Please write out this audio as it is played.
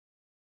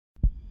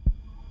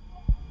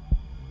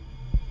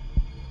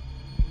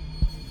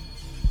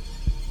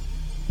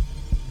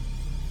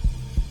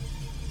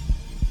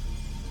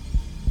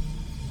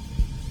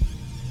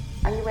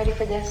Ready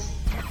for this?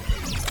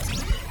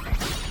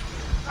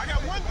 I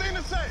got one thing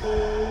to say.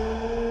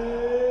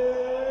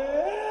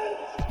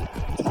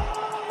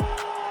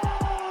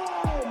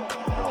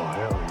 Oh,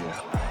 hell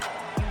yeah.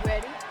 You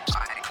ready? All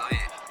right, go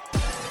ahead.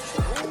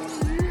 Oh,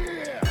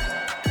 yeah.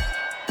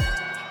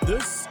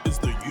 This is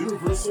the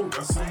Universal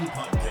Wrestling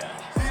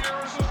Podcast. The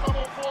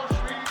irresistible force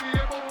meeting the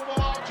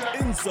immovable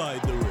object.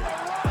 Inside the ring.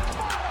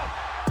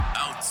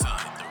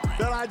 Outside the ring.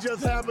 That I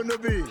just happen to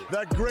be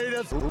the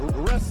greatest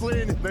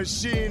wrestling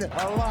machine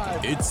alive.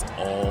 It's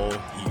all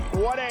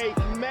here. What a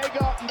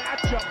mega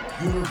matchup.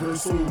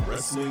 Universal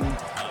Wrestling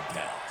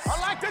Podcast. I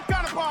like this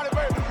kind of party,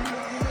 baby.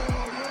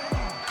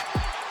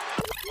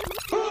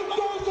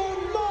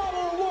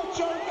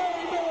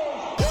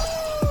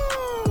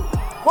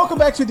 Welcome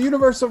back to the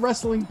Universal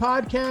Wrestling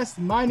Podcast.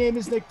 My name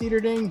is Nick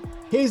Dieterding.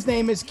 His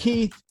name is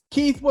Keith.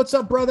 Keith, what's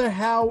up, brother?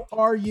 How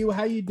are you?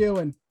 How you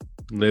doing?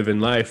 Living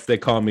life. They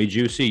call me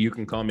Juicy. You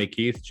can call me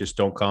Keith. Just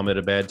don't call me at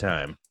a bad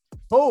time.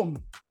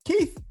 Boom.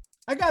 Keith,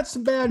 I got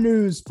some bad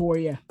news for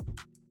you.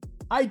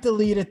 I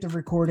deleted the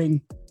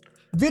recording,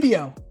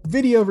 video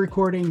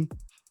recording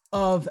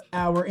of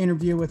our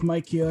interview with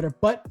Mike Chioda,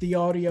 but the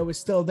audio is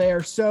still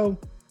there. So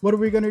what are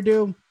we going to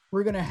do?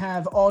 We're going to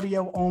have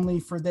audio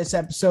only for this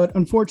episode.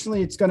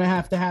 Unfortunately, it's going to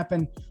have to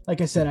happen. Like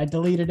I said, I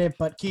deleted it,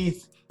 but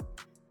Keith,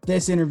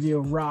 this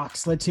interview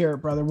rocks. Let's hear it,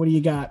 brother. What do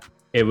you got?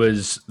 It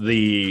was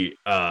the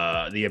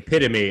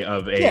epitome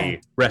of a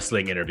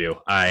wrestling interview.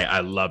 I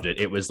loved it.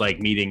 It was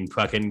like meeting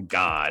fucking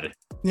God.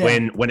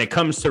 Yeah. When it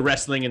comes to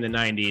wrestling in the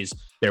 90s,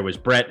 there was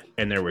Brett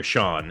and there was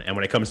Sean. And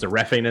when it comes to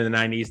reffing in the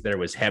 90s, there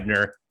was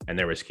Hebner and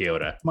there was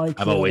Chioda.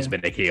 I've always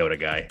been a Chioda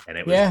guy. And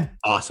it was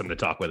awesome to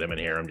talk with him and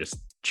hear him just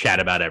chat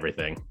about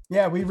everything.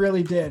 Yeah, we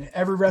really did.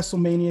 Every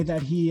WrestleMania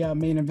that he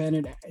main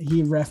evented,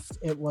 he reffed.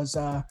 It was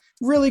a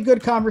really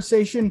good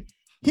conversation.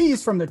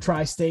 He's from the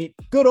tri-state,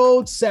 good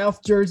old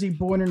South Jersey,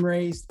 born and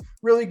raised.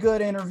 Really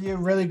good interview,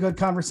 really good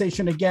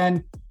conversation.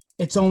 Again,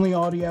 it's only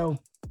audio.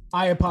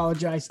 I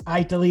apologize.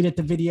 I deleted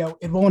the video.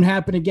 It won't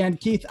happen again.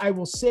 Keith, I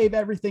will save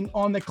everything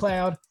on the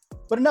cloud.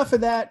 But enough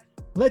of that.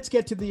 Let's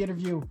get to the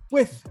interview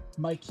with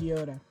Mike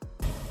Chioda.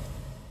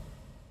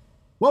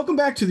 Welcome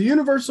back to the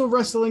Universal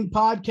Wrestling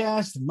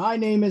Podcast. My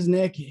name is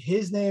Nick.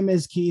 His name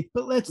is Keith.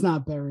 But let's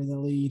not bury the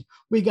lead.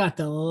 We got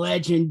the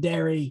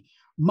legendary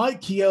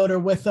Mike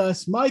Chioda with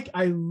us. Mike,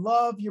 I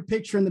love your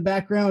picture in the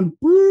background.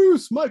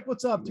 Bruce, Mike,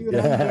 what's up, dude?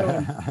 How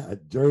you doing?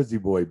 Jersey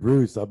boy,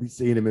 Bruce. I'll be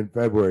seeing him in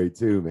February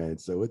too, man.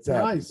 So what's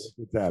happening? Nice.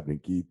 What's happening,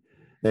 Keith?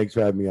 Thanks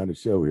for having me on the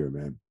show here,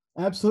 man.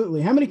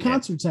 Absolutely. How many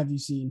concerts have you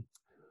seen?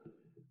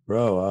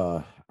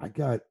 Bro, I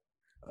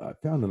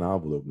found an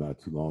envelope not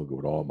too long ago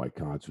with all my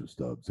concert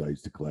stubs. I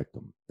used to collect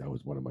them. That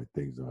was one of my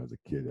things when I was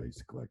a kid. I used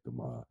to collect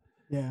them.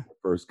 The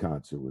first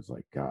concert was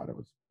like, God, I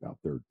was about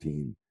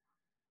 13.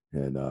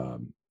 And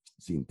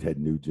seen Ted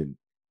Nugent,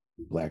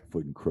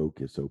 Blackfoot and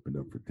Crocus opened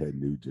up for Ted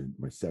Nugent.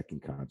 My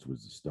second concert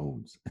was the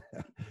Stones,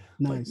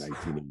 nice. Like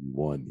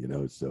 1981. You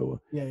know, so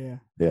yeah.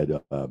 They had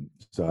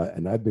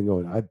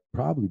I've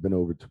probably been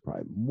over to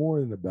probably more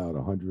than about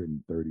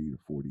 130 to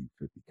 40,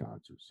 50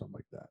 concerts, something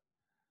like that.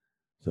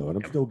 So, and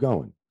I'm still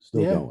going.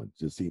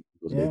 Just seen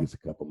Vegas a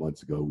couple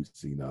months ago. We've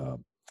seen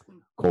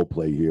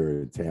Coldplay here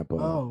in Tampa.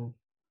 Oh,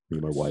 me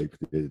and my wife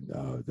did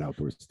the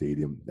outdoor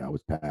stadium. That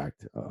was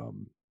packed.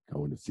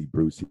 Going to see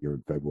Bruce here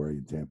in February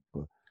in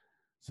Tampa.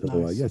 So,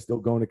 nice. Still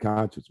going to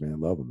concerts, man.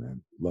 Love them,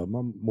 man. Love them.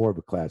 I'm more of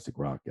a classic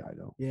rock guy,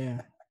 though.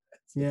 Yeah.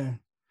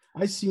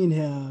 I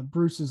seen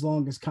Bruce's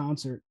longest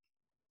concert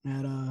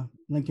at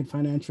Lincoln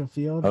Financial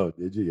Field. Oh,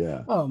 did you?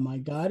 Yeah. Oh, my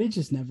God. It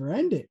just never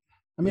ended.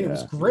 I mean, it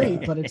was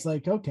great, but it's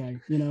like, okay,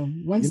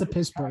 when's the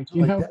piss break?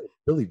 That,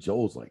 Billy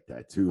Joel's like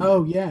that, too.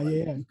 Oh, man.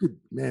 yeah. You could,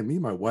 man, me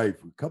and my wife,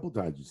 a couple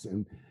times,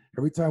 and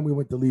every time we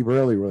went to leave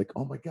early, we're like,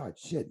 oh my God,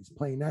 shit, he's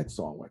playing that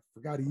song. I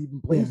forgot he even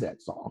plays that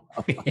song.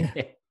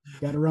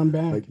 Got to run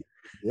back.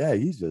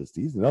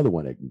 He's another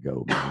one that can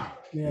go, man.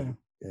 Yeah,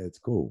 it's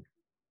cool.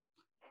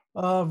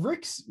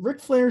 Ric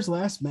Flair's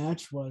last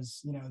match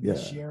was,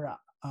 this year.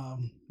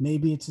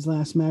 Maybe it's his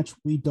last match.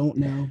 We don't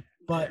know.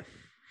 But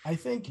I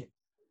think,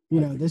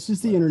 this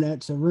is the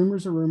internet. So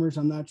rumors are rumors.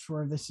 I'm not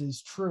sure if this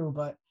is true,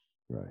 but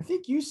right. I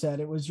think you said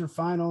it was your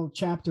final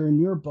chapter in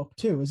your book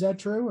too. Is that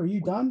true? Are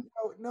you done?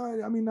 No,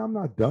 I mean, I'm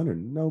not done,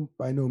 and no,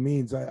 by no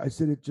means. I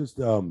said it just,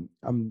 I'm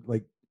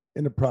like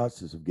in the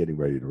process of getting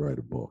ready to write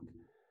a book.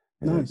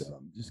 And nice.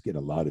 Just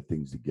getting a lot of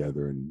things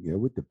together. And,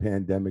 with the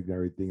pandemic and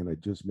everything, and I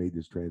just made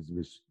this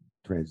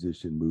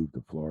transition move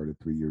to Florida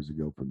 3 years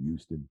ago from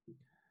Houston.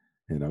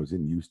 And I was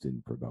in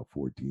Houston for about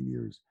 14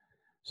 years.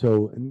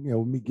 So, and,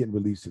 me getting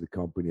released to the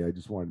company, I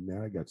just wanted,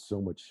 man, I got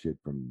so much shit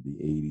from the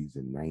 80s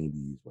and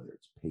 90s, whether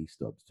it's pay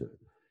stubs to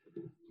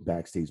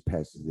backstage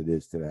passes to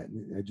this, to that.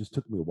 And it just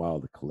took me a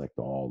while to collect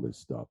all this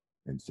stuff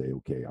and say,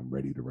 okay, I'm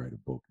ready to write a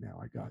book now.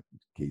 I got,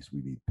 in case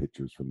we need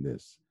pictures from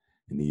this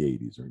in the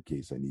 80s, or in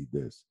case I need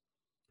this.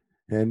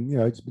 And,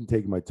 it's been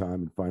taking my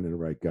time and finding the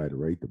right guy to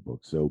write the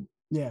book. So,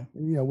 yeah.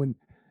 And, when,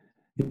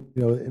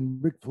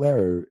 and Ric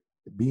Flair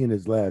being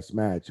his last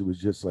match, it was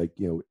just like,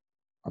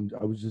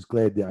 I was just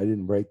glad that I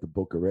didn't write the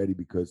book already,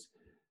 because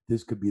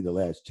this could be the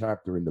last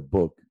chapter in the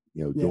book,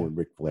 doing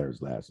Ric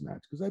Flair's last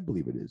match, because I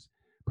believe it is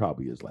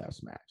probably his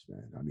last match,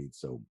 man. I mean,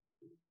 so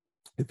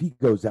if he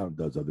goes out and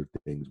does other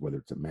things, whether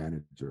it's a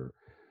manager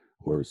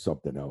or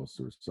something else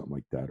or something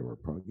like that, or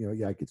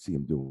I could see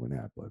him doing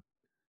that, but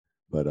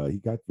he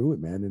got through it,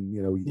 man, and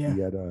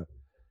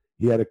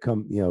he had to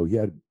come, he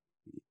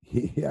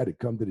had to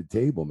come to the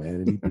table, man,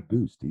 and he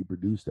produced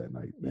that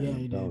night, man.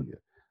 I'm telling you,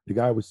 the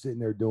guy was sitting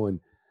there doing,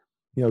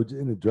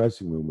 in the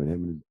dressing room with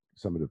him and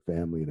some of the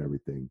family and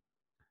everything.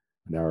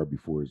 An hour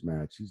before his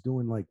match, he's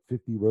doing like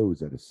 50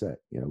 rows at a set.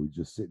 He's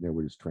just sitting there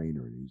with his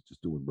trainer and he's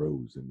just doing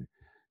rows and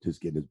just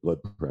getting his blood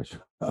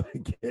pressure up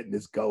and getting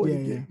this going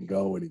and getting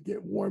going and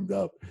getting warmed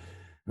up.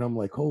 And I'm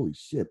like, holy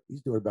shit,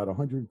 he's doing about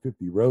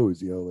 150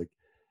 rows, and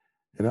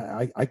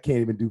I can't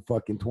even do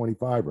fucking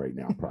 25 right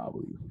now,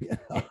 probably.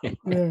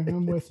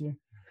 I'm with you.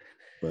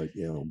 But,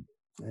 and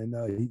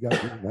he got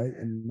through the night,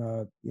 and,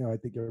 I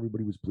think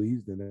everybody was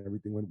pleased and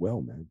everything went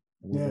well, man.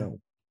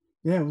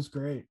 Yeah, it was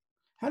great.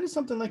 How did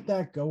something like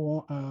that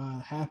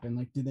happen?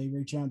 Like, did they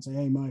reach out and say,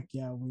 hey, Mike,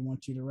 we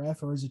want you to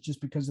ref, or is it just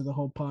because of the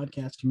whole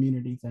podcast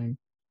community thing?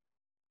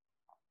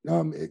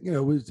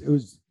 It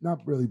was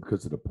not really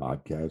because of the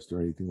podcast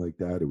or anything like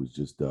that. It was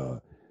just,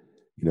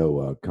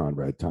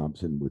 Conrad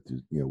Thompson with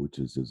his, which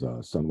is his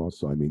son-in-law.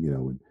 So, I mean,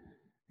 and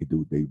we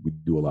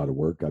do a lot of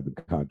work. I've been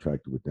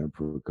contracted with them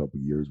for a couple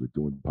of years with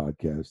doing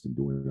podcasts and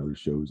doing other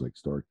shows like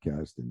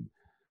Starcast and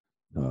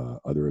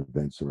other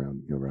events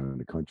around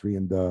the country.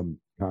 And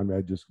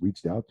Conrad just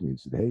reached out to me and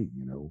said, hey,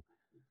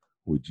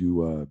 would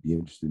you be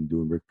interested in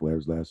doing Ric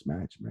Flair's last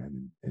match,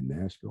 man, in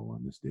Nashville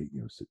on this date,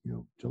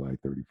 July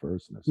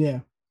 31st? And I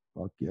said,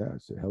 fuck yeah. I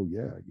said, hell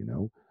yeah,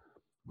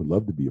 would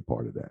love to be a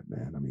part of that,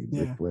 man. I mean,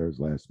 Ric Flair's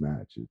last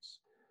match, it's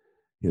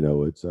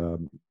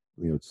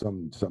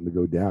something to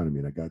go down. I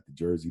mean, I got the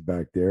jersey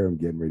back there. I'm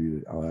getting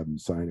ready I'll have him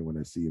sign it when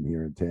I see him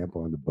here in Tampa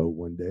on the boat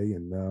one day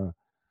and,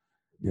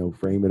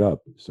 frame it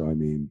up. So, I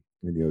mean,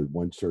 and,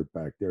 one shirt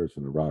back there is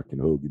from the Rock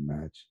and Hogan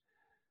match.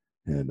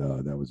 And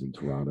that was in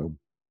Toronto.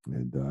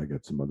 And I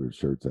got some other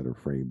shirts that are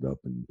framed up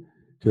and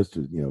just,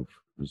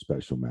 for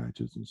special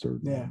matches and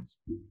certain ones.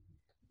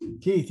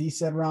 Keith, he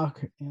said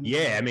Rock.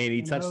 I mean,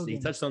 he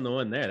touched on the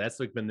one there. That's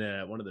like been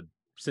one of the,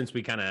 since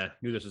we kind of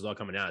knew this was all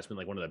coming out, it's been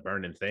like one of the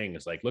burning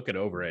things. Like, looking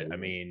over it. I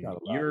mean,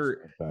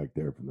 you're back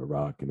there from the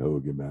Rock and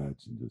Hogan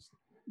match, and just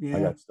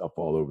I got stuff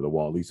all over the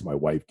wall. At least my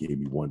wife gave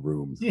me one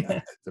room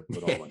to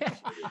put all my shit in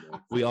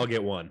there. We all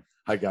get one.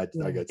 I got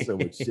so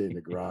much shit in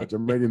the garage.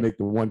 I'm ready to make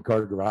the one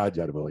car garage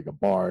out of it, like a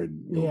bar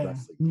and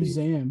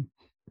museum.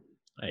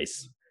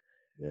 Nice.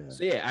 Yeah.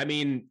 So I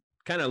mean,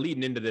 kind of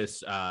leading into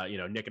this,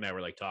 Nick and I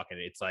were like talking.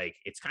 It's like,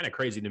 it's kind of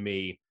crazy to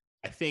me.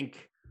 I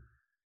think,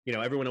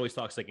 everyone always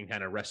talks like in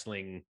kind of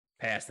wrestling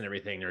past and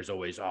everything. There's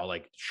always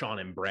like Sean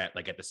and Brett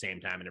like at the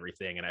same time and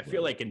everything. And I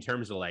feel like in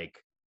terms of like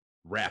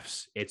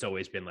refs, it's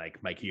always been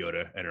like Mike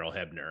Chioda and Earl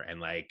Hebner, and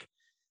like,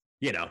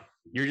 you're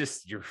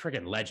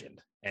freaking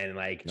legend. And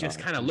like, just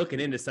kind of looking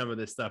into some of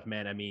this stuff,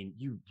 man. I mean,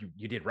 you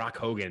did Rock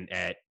Hogan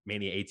at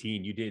Mania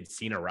 18. You did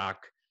Cena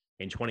Rock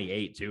in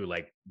 28 too.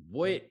 Like,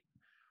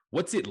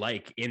 what's it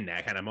like in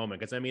that kind of moment?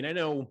 Because I mean, I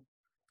know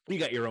you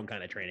got your own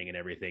kind of training and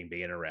everything,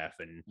 being a ref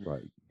and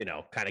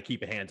kind of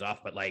keep your hands off.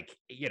 But like,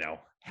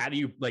 how do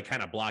you like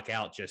kind of block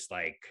out just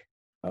like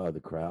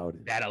the crowd,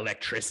 that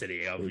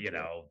electricity of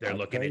they're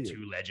looking at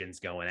two legends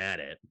going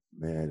at it?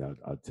 Man,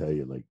 I'll tell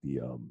you, like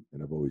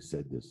and I've always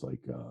said this,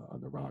 like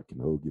on the Rock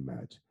and Hogan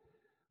match,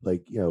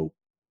 like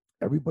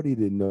everybody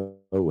didn't know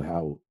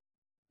how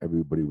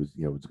everybody was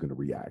was going to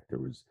react. There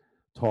was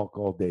talk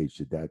all day.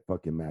 Should that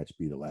fucking match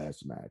be the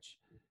last match?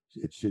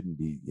 It shouldn't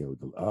be,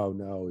 oh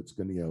no, it's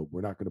gonna,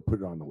 we're not gonna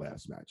put it on the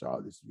last match. Oh,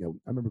 this, I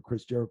remember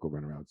Chris Jericho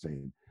running around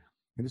saying,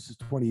 and this is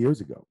 20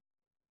 years ago,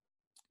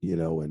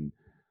 and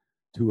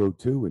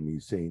 202, and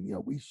he's saying,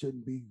 we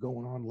shouldn't be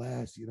going on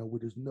last, where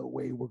there's no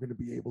way we're gonna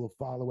be able to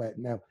follow it.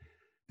 Now,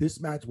 this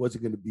match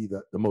wasn't gonna be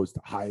the most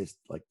highest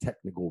like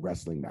technical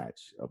wrestling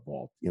match of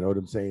all, you know what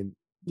I'm saying?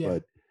 Yeah.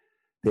 But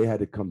they had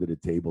to come to the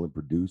table and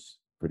produce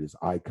for this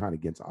icon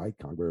against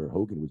icon, where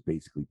Hogan was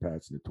basically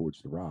passing the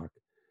torch to Rock.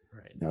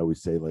 Right. And I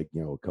always say, like,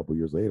 a couple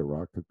years later,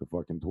 Rock took the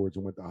fucking torch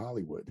and went to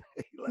Hollywood.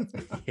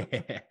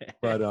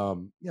 But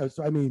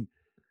so I mean,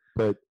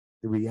 but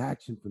the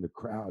reaction from the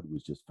crowd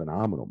was just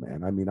phenomenal,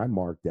 man. I mean, I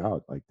marked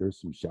out, like, there's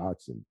some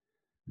shots in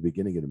the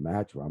beginning of the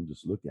match where I'm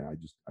just looking, I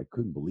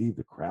couldn't believe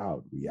the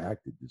crowd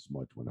reacted this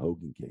much when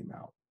Hogan came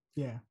out.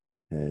 Yeah.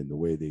 And the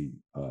way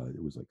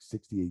it was like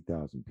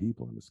 68,000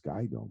 people in the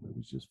Sky Dome. It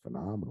was just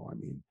phenomenal. I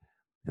mean,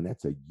 and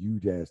that's a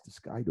huge ass, the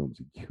Sky Dome's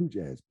a huge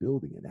ass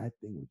building. And that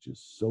thing was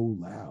just so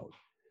loud.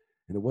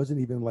 And it wasn't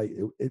even like,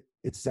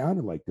 it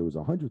sounded like there was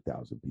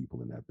 100,000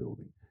 people in that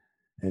building.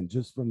 And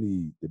just from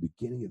the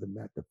beginning of the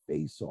match, the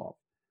face off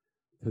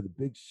to the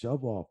big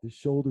shove off, the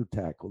shoulder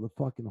tackle, the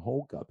fucking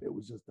Hulk up, it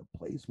was just, the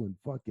place went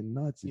fucking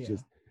nuts. It's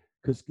just,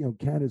 because,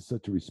 Canada's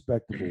such a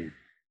respectable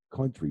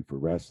country for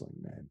wrestling,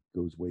 man. It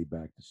goes way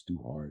back to Stu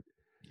Hart.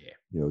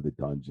 The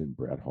Dungeon,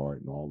 Bret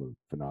Hart, and all the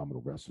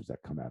phenomenal wrestlers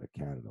that come out of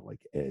Canada, like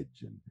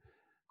Edge and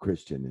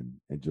Christian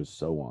and just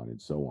so on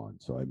and so on.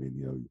 So I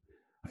mean,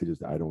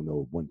 I don't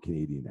know one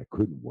Canadian that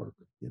couldn't work,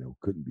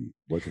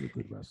 wasn't a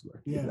good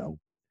wrestler, Yeah.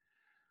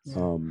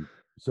 Yeah.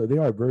 So they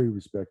are very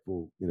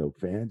respectful,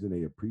 fans, and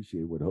they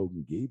appreciate what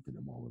Hogan gave to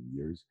them all them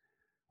years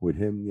with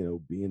him,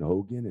 being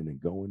Hogan and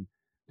then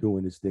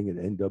doing his thing at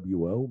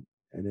NWO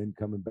and then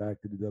coming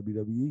back to the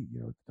WWE,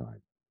 at the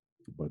time.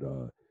 But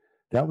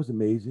that was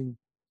amazing.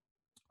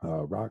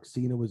 Rock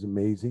Cena was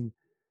amazing.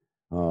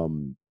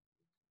 And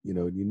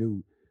you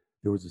knew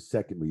there was a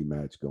second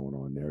rematch going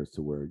on there,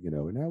 so where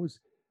and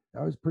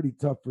that was pretty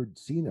tough for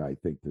Cena, I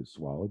think, to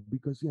swallow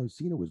because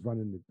Cena was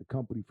running the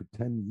company for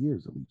 10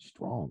 years at least,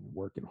 strong and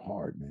working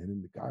hard, man,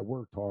 and the guy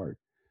worked hard,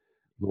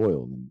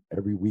 loyal, and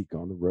every week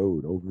on the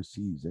road,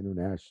 overseas,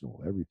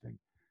 international, everything.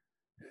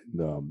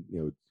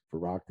 And for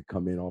Rock to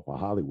come in off of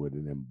Hollywood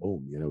and then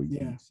boom, he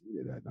beat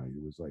Cena that night.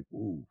 It was like,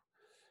 ooh.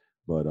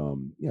 But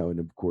and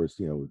of course,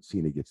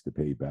 Cena gets the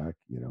payback,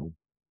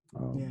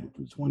 which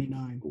was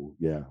 29. Cool.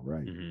 Yeah,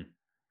 right. Mhm.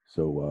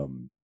 So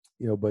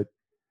but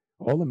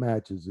all the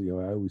matches,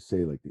 I always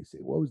say, like they say,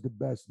 what was the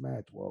best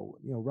match? Well,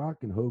 Rock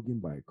and Hogan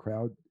by a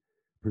crowd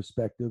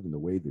perspective and the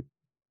way that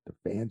the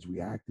fans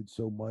reacted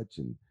so much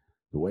and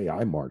the way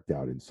I marked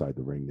out inside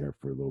the ring there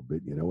for a little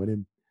bit, and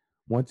then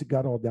once it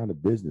got all down to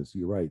business,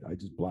 you're right, I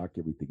just block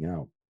everything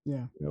out.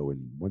 Yeah.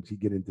 And once you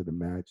get into the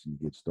match and you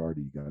get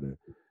started, you gotta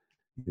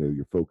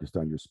you're focused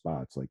on your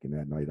spots. Like in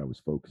that night, I was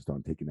focused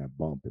on taking that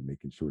bump and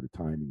making sure the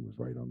timing was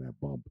right on that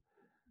bump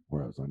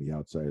where I was on the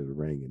outside of the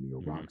ring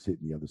and, Rock's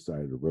hitting the other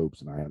side of the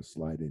ropes and I had to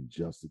slide in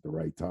just at the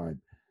right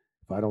time.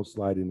 If I don't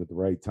slide in at the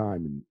right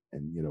time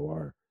and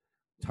our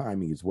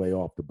timing is way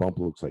off, the bump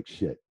looks like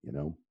shit,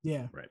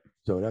 Yeah. Right.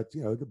 So that's,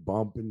 the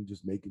bump and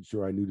just making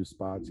sure I knew the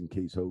spots in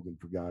case Hogan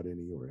forgot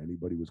any or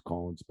anybody was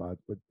calling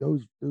spots. But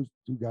those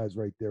two guys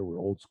right there were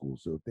old school.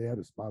 So if they had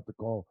a spot to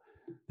call,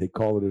 they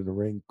call it in the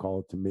ring,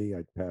 call it to me,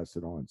 I'd pass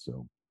it on.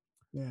 So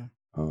yeah,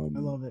 I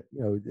love it.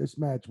 This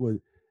match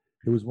was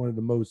one of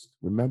the most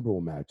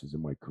memorable matches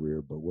in my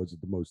career, but was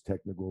it the most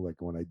technical?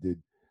 Like when I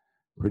did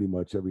pretty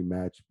much every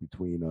match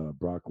between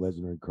Brock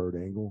Lesnar and Kurt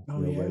Angle,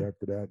 right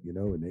after that,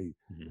 and they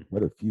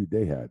what a feud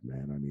they had,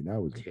 man. I mean,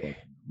 that was fucking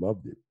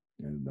loved it.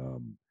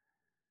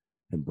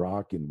 And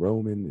Brock and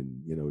Roman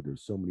and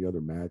there's so many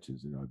other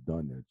matches I've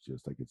done that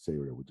just I could say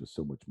there were just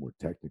so much more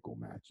technical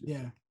matches.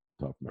 Yeah.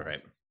 Tough matches.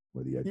 Right.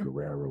 Whether you had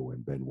Guerrero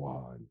and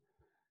Benoit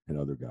and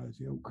other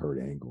guys, Kurt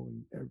Angle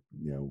and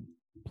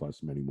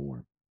plus many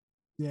more.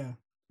 Yeah.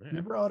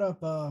 You brought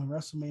up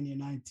WrestleMania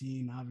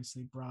 19,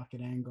 obviously Brock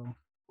and Angle.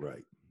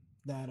 Right.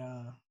 That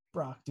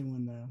Brock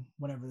doing the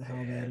whatever the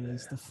hell that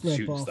is, the flip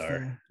shooting off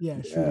star.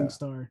 Shooting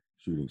star.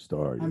 Shooting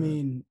star. I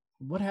mean,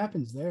 what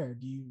happens there?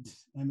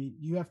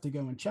 You have to go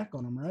and check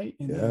on him, right?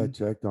 And I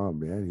checked on him,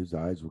 man. His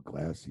eyes were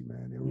glassy,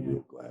 man. They were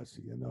real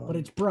glassy. And but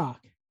it's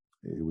Brock.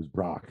 It was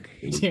Brock.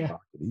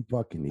 Brock. He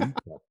fucking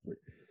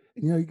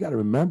you got to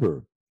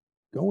remember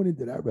going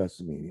into that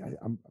WrestleMania.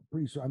 I'm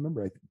pretty sure. I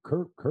remember.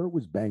 Kurt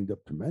was banged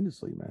up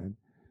tremendously, man.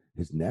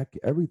 His neck,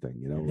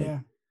 everything.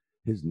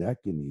 His neck,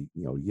 and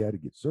he had to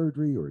get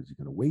surgery, or is he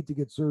going to wait to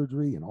get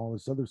surgery, and all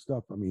this other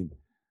stuff. I mean,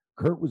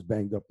 Kurt was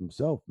banged up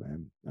himself,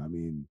 man. I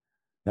mean,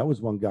 that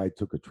was one guy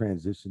took a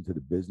transition to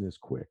the business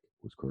quick.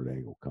 Was Kurt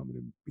Angle coming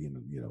and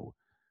being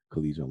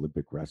collegiate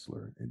Olympic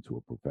wrestler into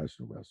a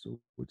professional wrestler,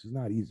 which is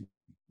not easy.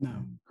 No,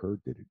 and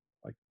Kurt did it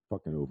like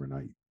fucking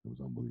overnight. It was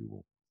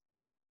unbelievable.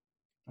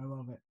 I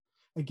love it.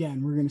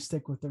 Again, we're gonna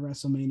stick with the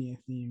WrestleMania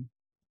theme.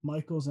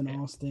 Michaels and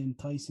Austin,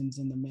 Tyson's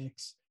in the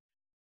mix.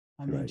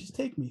 I mean, just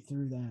take me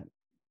through that.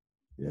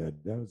 Yeah,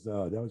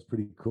 that was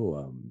pretty cool.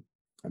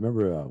 I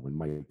remember when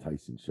Mike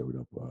Tyson showed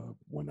up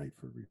one night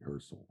for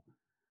rehearsal,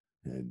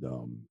 and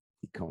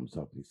he comes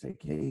up and he's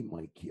like, "Hey,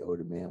 Mike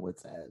Chioda, man,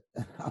 what's that?"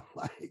 I'm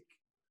like,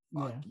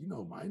 "Fuck, you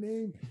know my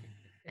name?"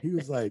 He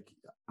was like,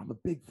 "I'm a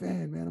big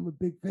fan, man. I'm a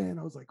big fan."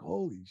 I was like,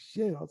 "Holy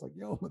shit!" I was like,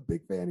 "Yo, I'm a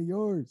big fan of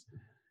yours."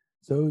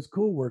 So it was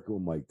cool working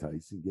with Mike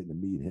Tyson, getting to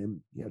meet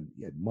him. He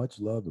had much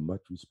love and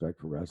much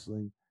respect for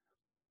wrestling.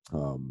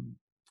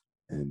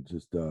 And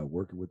just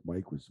working with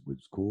Mike was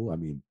cool. I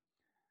mean,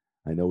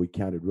 I know he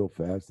counted real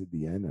fast at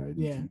the end. I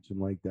didn't teach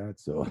him like that,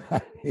 so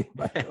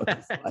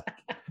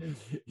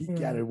he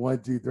counted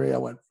 1, 2, 3. I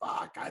went,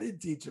 "Fuck! I didn't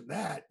teach him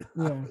that."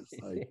 I was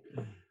like,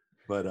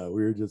 but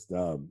we were just,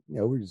 we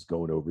were just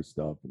going over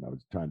stuff, and I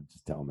was trying to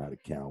just tell him how to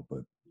count.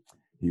 But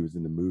he was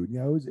in the mood.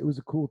 It was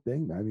a cool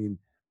thing. I mean,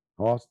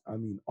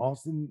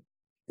 Austin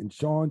and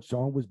Sean.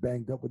 Sean was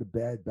banged up with a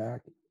bad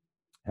back.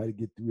 Had to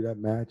get through that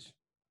match.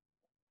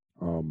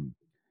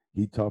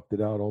 He toughed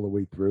it out all the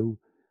way through,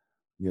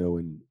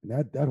 and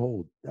that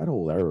whole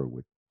era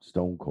with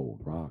Stone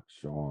Cold, Rock,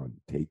 Shawn,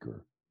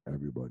 Taker,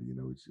 everybody,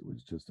 it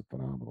was just a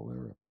phenomenal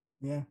era.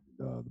 Yeah.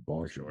 The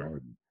Boston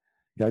Garden.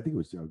 Yeah, I think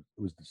it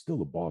was still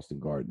the Boston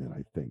Garden then,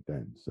 I think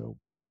then. So,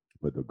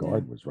 but the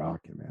Garden was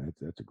rocking, man.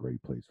 That's a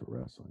great place for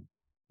wrestling.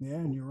 Yeah,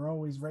 and you were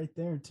always right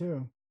there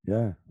too.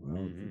 Yeah,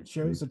 well, it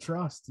shows the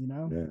trust,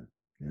 Yeah,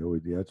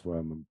 that's why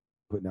I'm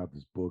putting out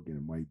this book, and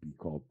it might be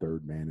called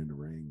Third Man in the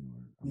Ring,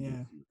 or I'm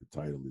gonna see what the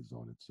title is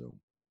on it. So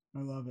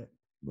I love it.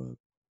 But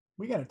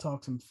We got to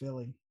talk some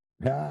Philly.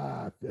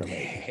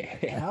 Philly.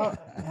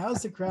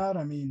 How's the crowd?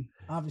 I mean,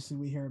 obviously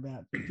we hear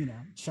about,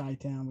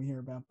 Chi-Town, we hear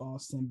about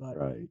Boston, but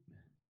Right.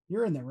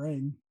 you're in the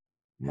ring.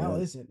 How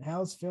Yeah. is it?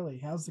 How's Philly?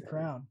 How's the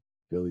crowd?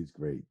 Philly's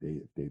great.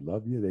 If they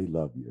love you, they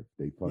love you. If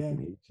they fucking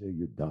hate you,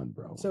 you're done,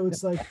 bro. So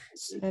it's like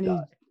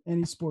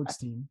any sports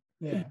team.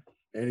 Yeah.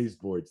 Any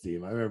sports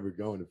team. I remember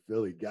going to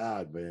Philly.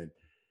 God, man,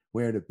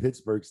 wearing a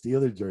Pittsburgh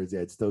Steelers jersey,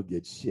 I'd still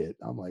get shit.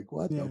 I'm like,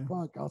 what the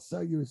fuck? I'll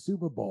sell you a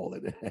Super Bowl,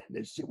 and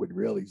this shit would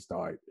really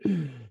start.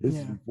 This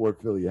is before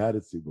Philly had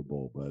a Super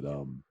Bowl, but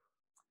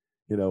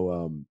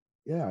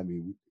yeah. I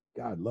mean,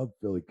 God, love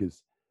Philly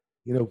because.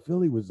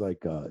 Philly was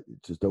like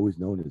just always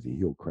known as a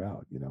heel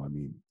crowd. I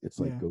mean, it's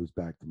like goes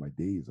back to my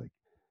days. Like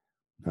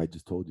I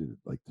just told you,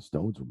 like the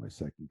Stones were my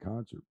second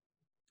concert.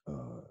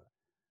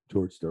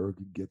 George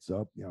Thorogood gets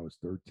up. I was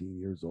 13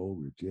 years old.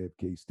 We were at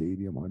JFK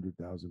Stadium,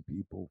 100,000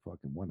 people.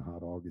 Fucking one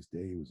hot August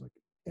day. It was like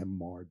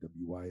MR,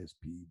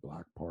 WISP,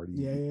 Block Party,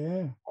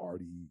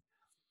 Party.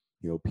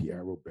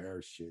 Pierre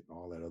Robert shit and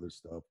all that other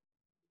stuff.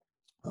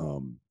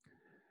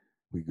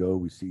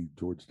 We see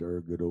George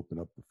Thorogood open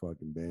up the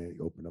fucking band,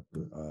 open up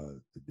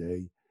the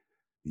day.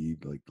 He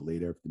like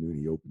late afternoon,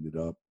 he opened it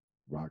up,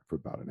 rocked for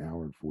about an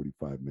hour and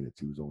 45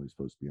 minutes. He was only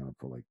supposed to be on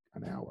for like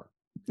an hour.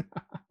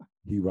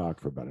 He rocked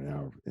for about an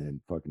hour,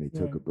 and fucking they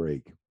took a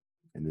break.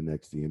 And the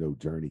next thing you know,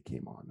 Journey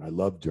came on. I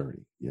love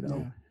Journey,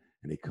 and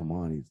they come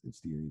on. And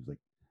Steven, he was like,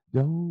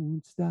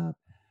 "Don't stop,"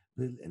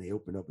 and they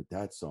opened up with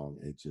that song,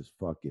 and it just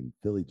fucking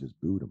Philly just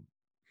booed him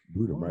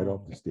right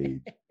off the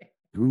stage.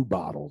 Threw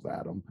bottles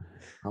at him.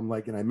 I'm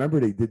like, and I remember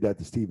they did that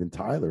to Steven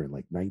Tyler in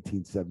like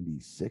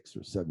 1976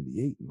 or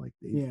 78. And like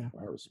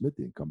Aerosmith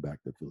didn't come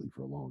back to Philly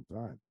for a long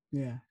time.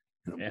 Yeah.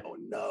 And I'm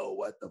going, no,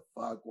 what the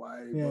fuck? Why?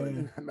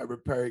 I remember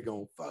Perry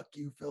going, fuck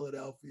you,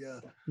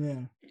 Philadelphia.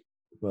 Yeah.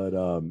 But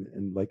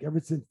and like ever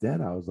since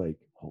then, I was like,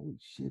 holy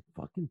shit,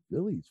 fucking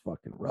Philly's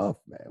fucking rough,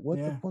 man. What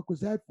the fuck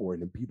was that for?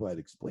 And then people had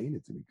explained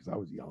it to me because I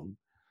was young.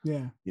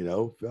 Yeah.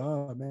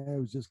 Oh man, it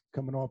was just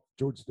coming off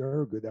George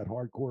Thorogood, that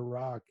hardcore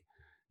rock.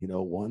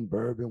 One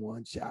bourbon,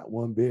 one shot,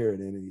 one beer,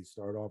 and then you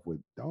start off with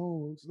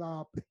 "Don't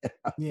stop."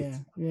 Yeah.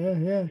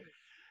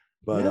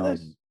 But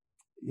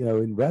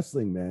in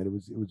wrestling, man, it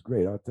was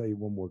great. I'll tell you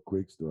one more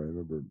quick story. I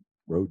remember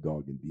Road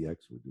Dogg and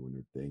DX were doing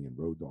their thing, and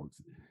Road Dogg,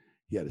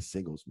 he had a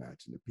singles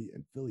match,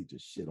 and Philly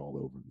just shit all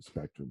over the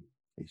Spectrum.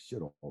 They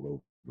shit all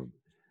over him,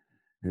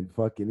 and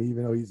fucking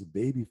even though he's a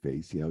baby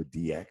face,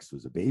 DX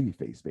was a baby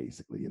face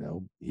basically,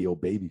 heel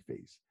baby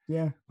face,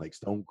 like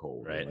Stone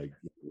Cold, right? Or like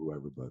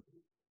whoever, but.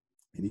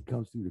 And he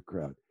comes through the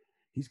crowd.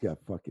 He's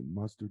got fucking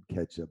mustard,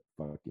 ketchup,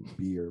 fucking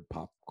beer,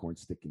 popcorn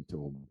sticking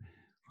to him.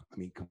 I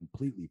mean,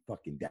 completely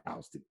fucking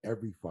doused in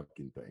every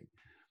fucking thing.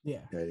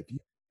 Yeah.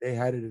 They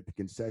had it at the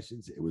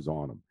concessions, it was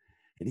on him.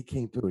 And he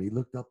came through and he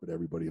looked up at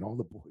everybody, and all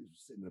the boys were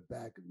sitting in the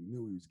back, and he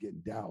knew he was getting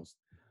doused.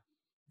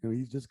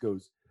 He just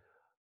goes,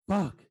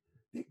 "Fuck,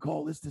 they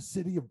call this the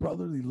city of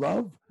brotherly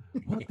love?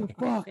 What the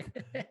fuck?"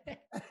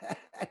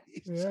 I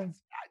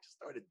just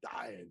started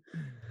dying.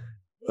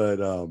 But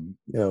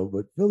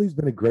but Philly's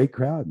been a great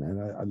crowd, man.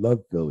 I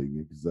love Philly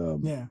because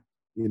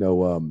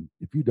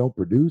if you don't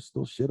produce,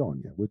 they'll shit on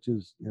you, which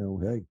is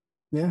hey,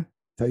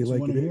 tell you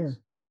like it is,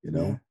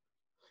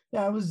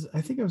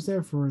 I think I was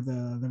there for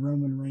the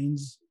Roman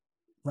Reigns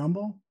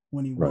Rumble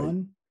when he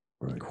won,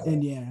 right?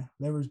 And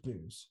there was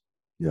booze.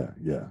 Yeah,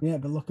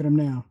 but look at him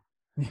now.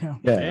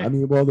 I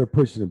mean, well, they're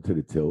pushing him to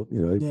the tilt.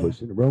 They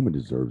push it. Roman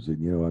deserves it.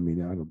 I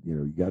mean, I don't.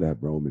 You got to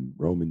have Roman.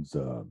 Roman's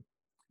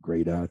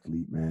great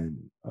athlete,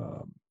 man.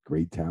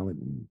 Great talent,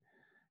 and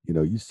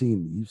you've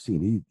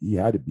seen he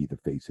had to be the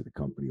face of the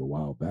company a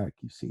while back.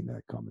 You've seen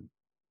that coming.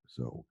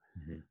 So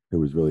it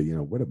was really,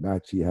 what a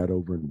match he had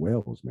over in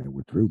Wales, man,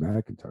 with Drew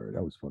McIntyre.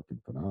 That was fucking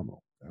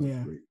phenomenal. That was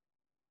great.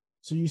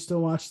 So you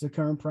still watch the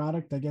current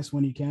product, I guess,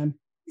 when you can?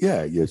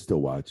 Yeah,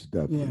 still watch.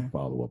 Definitely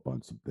follow up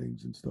on some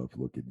things and stuff.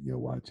 Look at,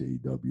 watch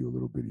AEW a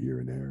little bit here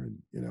and there,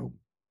 and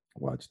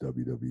watch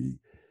WWE.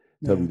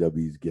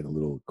 WWE's getting a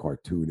little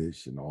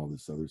cartoonish and all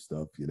this other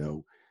stuff,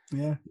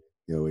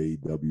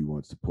 AEW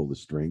wants to pull the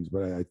strings,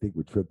 but I think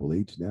with Triple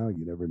H now,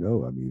 you never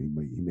know. I mean,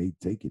 he may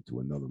take it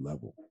to another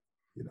level,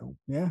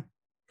 Yeah,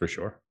 for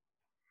sure.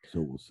 So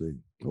we'll see.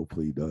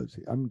 Hopefully he does.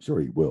 I'm sure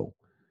he will.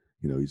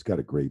 He's got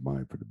a great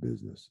mind for the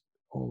business,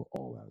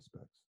 all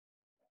aspects.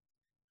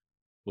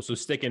 Well, so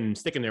sticking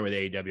there with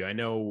AEW, I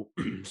know.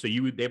 So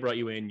they brought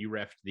you in. You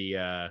refed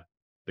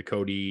the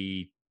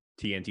Cody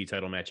TNT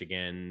title match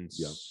against.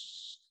 Yeah.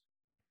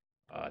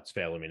 It's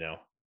failing me now.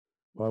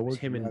 Well, I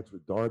worked a match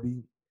with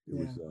Darby. It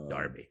was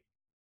Darby.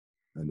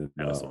 And then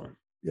that was the one.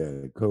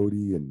 Yeah,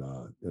 Cody, and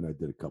then I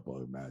did a couple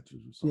other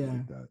matches or something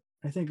like that.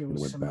 I think it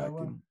was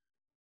Samoa.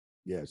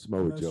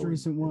 Samoa Joe. Most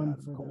recent one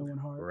for the Owen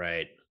Hart.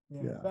 Right.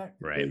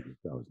 Right.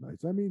 That was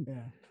nice. I mean,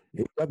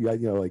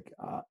 AEW,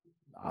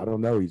 I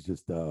don't know. He's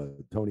just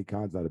Tony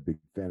Khan's not a big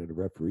fan of the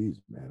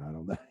referees, man. I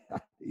don't know.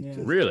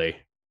 Really?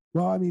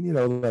 Well, I mean,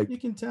 you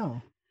can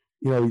tell.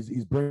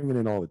 He's bringing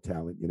in all the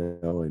talent,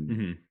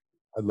 and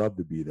I'd love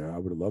to be there. I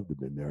would have loved to have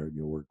been there,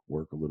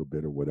 work a little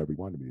bit or whatever he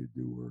wanted me to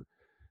do, or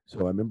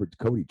So I remember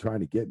Cody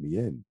trying to get me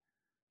in,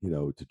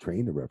 to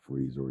train the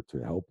referees or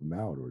to help them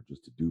out or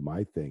just to do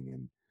my thing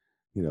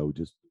and,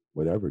 just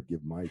whatever,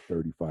 give my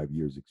 35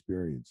 years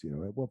experience,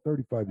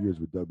 35 years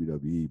with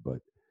WWE, but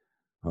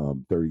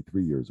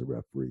 33 years a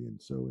referee. And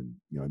so,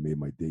 I made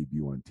my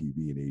debut on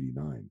TV in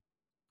 89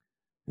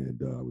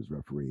 and I was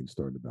refereeing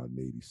starting about in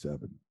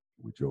 87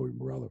 with Joey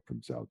Morella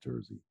from South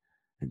Jersey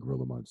and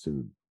Gorilla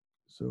Monsoon.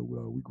 So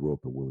we grew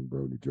up in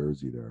Willingboro, New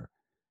Jersey there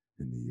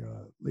in the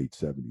late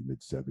 70s,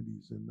 mid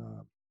 70s and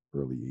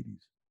early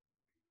 80s.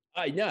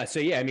 Yeah. So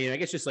yeah, I mean, I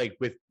guess just like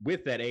with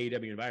that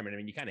AEW environment, I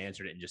mean, you kind of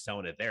answered it and just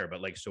selling it there,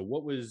 but like, so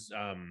what was,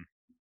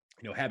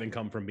 having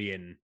come from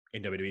being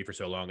in WWE for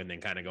so long and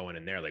then kind of going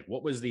in there, like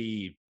what was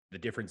the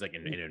difference like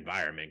in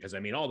environment? Because I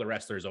mean, all the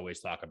wrestlers always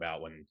talk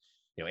about when,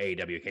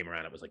 AEW came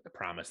around, it was like the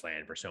promised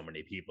land for so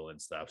many people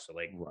and stuff. So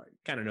like, right.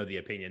 Kind of know the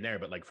opinion there,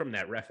 but like from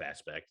that ref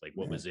aspect, like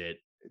what was it?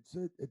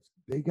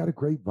 They got a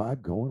great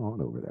vibe going on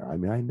over there. I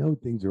mean, I know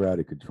things are out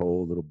of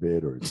control a little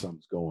bit or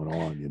something's going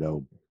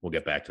on, We'll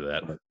get back to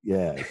that. But,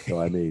 yeah. So,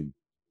 I mean,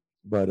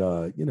 but,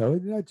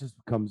 that just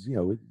comes,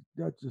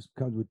 that just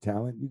comes with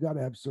talent. You got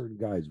to have certain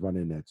guys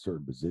running that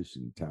certain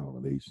position,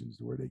 talent relations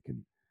where they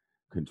can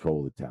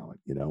control the talent,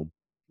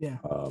 Yeah.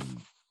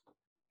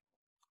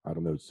 I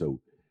don't know. So,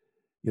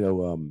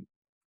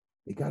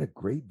 they got a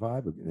great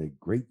vibe and a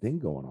great thing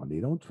going on. They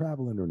don't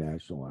travel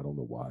international. I don't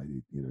know why.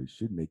 They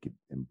should make it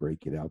and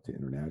break it out to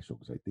international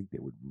because I think they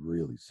would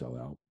really sell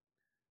out,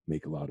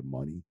 make a lot of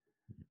money.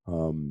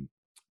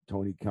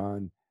 Tony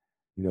Khan,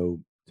 to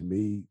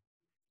me,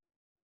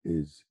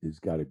 is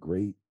got a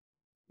great,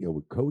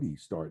 with Cody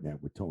starting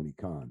out with Tony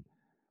Khan,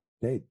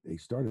 they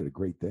started a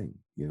great thing,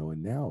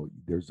 and now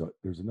there's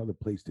another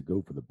place to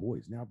go for the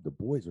boys. Now the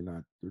boys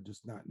they're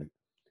just not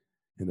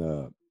in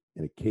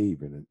a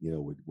cave and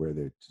where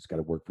they just got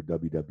to work for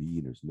WWE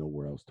and there's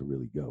nowhere else to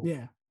really go.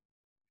 Yeah.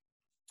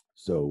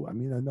 So I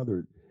mean,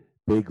 another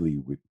big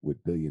league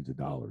with billions of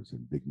dollars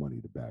and big money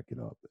to back it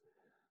up.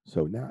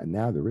 So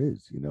now there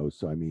is,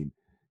 So I mean,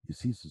 you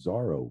see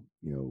Cesaro,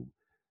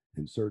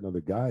 and certain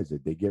other guys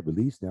that they get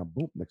released now.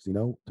 Boom, next thing you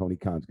know, Tony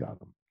Khan's got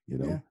them.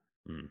 Yeah.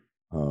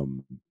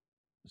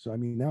 So I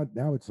mean,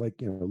 now it's like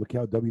look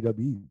how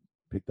WWE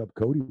picked up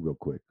Cody real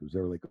quick because they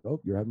were like,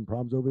 oh, you're having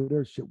problems over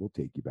there. Shit, we'll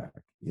take you back.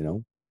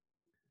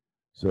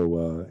 So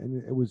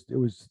and it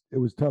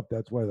was tough.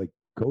 That's why like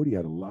Cody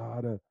had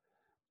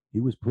he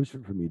was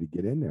pushing for me to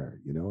get in there,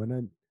 and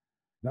then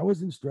I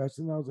wasn't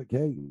stressing. I was like,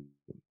 hey,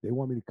 they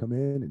want me to come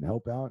in and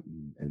help out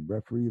and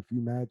referee a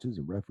few matches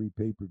and referee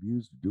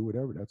pay-per-views, do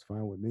whatever. That's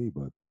fine with me,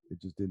 but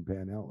it just didn't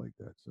pan out like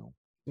that. So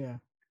yeah.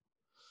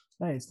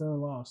 Hey, it's their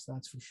loss,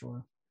 that's for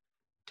sure.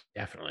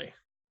 Definitely.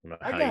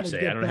 I don't know how you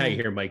say. I don't know how you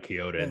hear Mike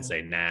Chioda and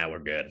say, "Nah, we're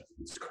good."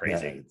 It's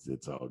crazy. Yeah,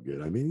 it's all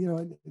good. I mean,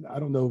 I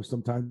don't know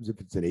sometimes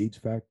if it's an age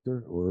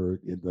factor or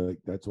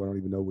that's why I don't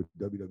even know with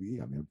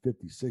WWE. I mean, I'm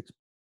 56,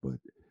 but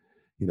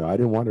I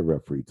didn't want to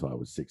referee till I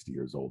was 60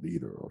 years old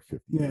either, or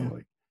 50. Yeah.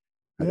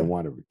 I didn't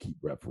want to keep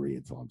refereeing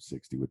until I'm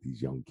 60 with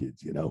these young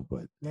kids,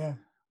 But yeah,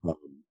 I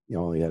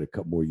only had a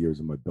couple more years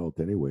on my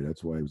belt anyway.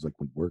 That's why I was like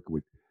when working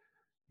with,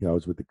 I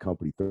was with the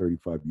company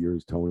 35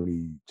 years.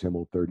 Tony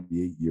Chimmel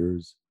 38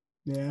 years.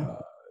 Yeah.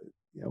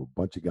 A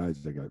bunch of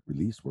guys that got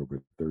released were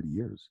over 30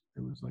 years.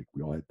 It was like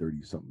we all had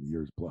 30 something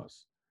years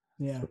plus.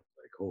 Yeah. So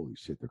like, holy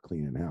shit, they're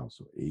cleaning house.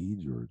 So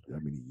age or how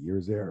many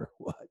years there or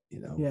what,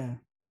 Yeah.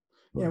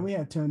 But, yeah, we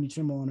had Tony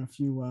Chimmel on a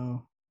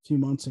few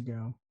months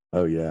ago.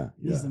 Oh yeah.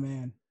 He's the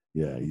man.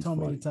 Yeah, he told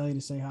me to tell you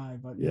to say hi,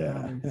 but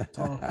yeah,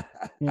 talk.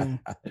 Yeah.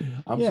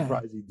 I'm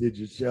surprised he did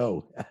your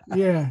show.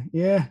 Yeah.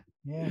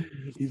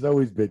 He's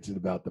always bitching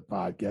about the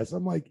podcast.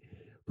 I'm like,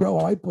 bro,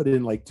 I put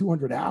in like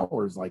 200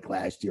 hours like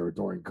last year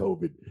during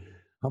COVID.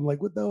 I'm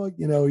like, what the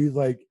hell? He's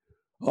like,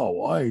 oh,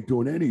 well, I ain't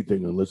doing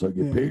anything unless I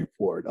get paid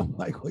for it. I'm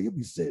like, well, you'll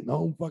be sitting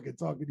home fucking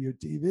talking to your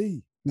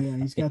TV. Yeah,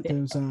 he's got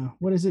those,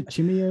 what is it,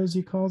 chimeos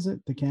he calls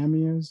it? The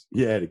cameos?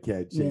 Yeah, the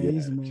cat. Yeah,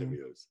 he's a man.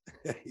 Chimeos.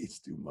 He's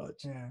too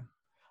much. Yeah.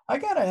 I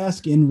got to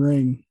ask in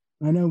ring.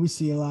 I know we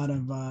see a lot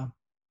of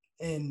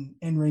in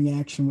ring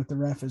action with the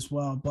ref as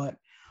well, but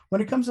when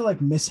it comes to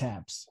like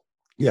mishaps,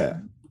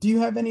 yeah. Do you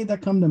have any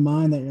that come to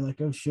mind that you're like,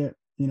 oh shit,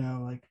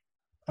 like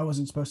I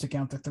wasn't supposed to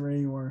count to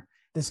 3 or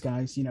this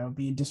guy's,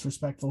 being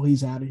disrespectful.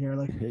 He's out of here.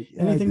 Like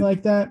anything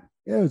like that?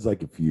 Yeah, it was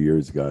like a few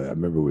years ago. I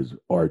remember it was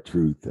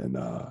R-Truth and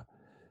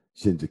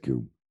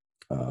Shinjuku.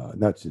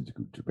 Not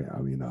Shinjuku, Japan.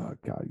 I mean, God,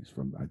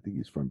 I think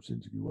he's from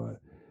Shinjuku.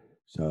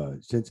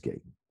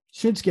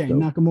 Shinsuke,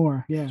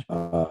 Nakamura. Yeah.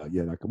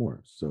 Yeah,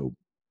 Nakamura. So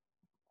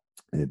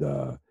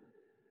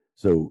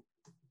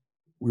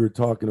we were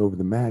talking over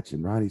the match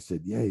and Ronnie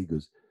said, yeah, he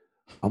goes,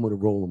 I'm going to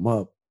roll him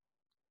up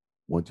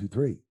 1, 2,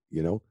 3,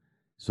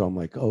 So I'm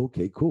like, oh,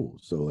 okay, cool.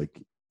 So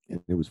like,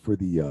 and it was for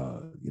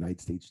the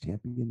United States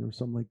champion or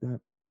something like that.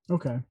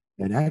 Okay.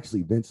 And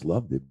actually Vince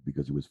loved it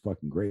because it was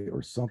fucking great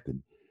or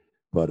something.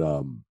 But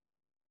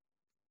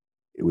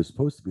it was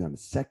supposed to be on the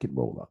second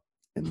roll up.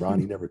 And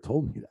Ronnie never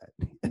told me that.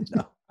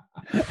 No.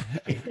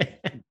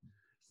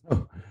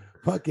 So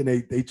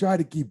fucking they tried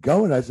to keep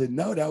going. I said,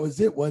 no, that was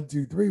it. 1,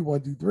 2, 3,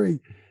 1, 2, 3.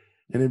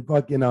 And then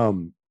fucking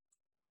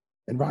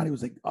and Ronnie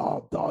was like,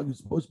 "Oh, dog, you're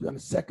supposed to be on the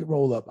second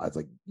roll up." I was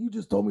like, "You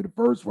just told me the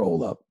first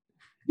roll up.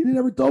 You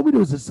never told me there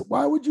was this.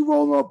 Why would you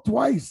roll him up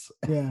twice?"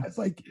 Yeah. It's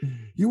like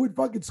you would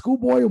fucking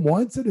schoolboy him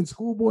once and then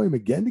schoolboy him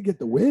again to get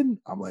the win.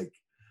 I'm like,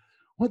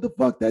 what the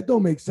fuck? That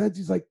don't make sense.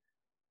 He's like,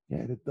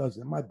 yeah, that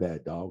doesn't. My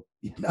bad, dog.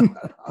 You know, I'm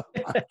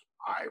like, all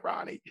right,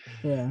 Ronnie.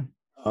 Yeah.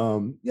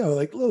 You know,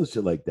 like little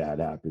shit like that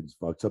happens,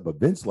 fucks up. But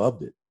Vince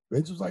loved it.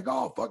 Vince was like,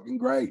 "Oh, fucking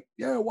great.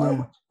 Yeah, why would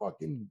you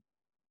fucking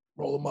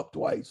roll him up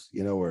twice?"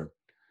 You know, or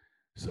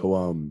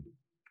so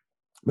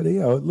but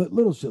you know,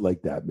 little shit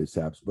like that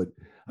mishaps. But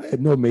I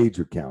had no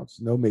major counts,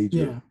 no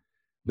major,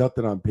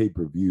 nothing on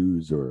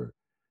pay-per-views or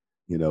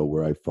you know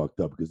where I fucked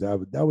up because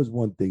that was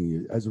one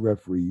thing as a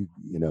referee,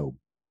 you know,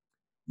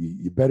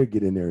 you better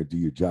get in there and do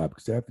your job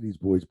because after these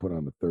boys put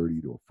on a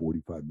 30 to a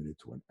 45 minute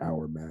to an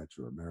hour match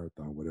or a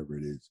marathon, whatever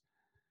it is,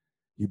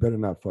 you better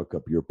not fuck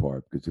up your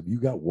part because if you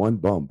got one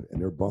bump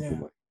and they're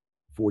bumping like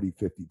 40,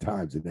 50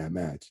 times in that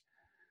match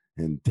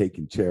and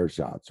taking chair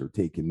shots or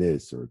taking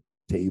this or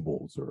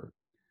tables or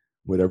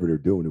whatever they're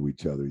doing to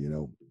each other, you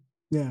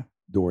know,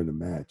 during the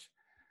match.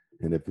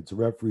 And if it's a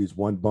referee's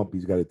one bump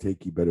he's got to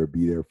take, you better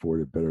be there for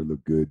it. It better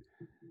look good.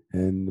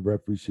 And the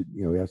referee should,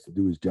 you know, he has to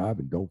do his job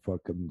and don't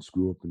fuck up and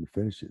screw up in the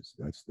finishes.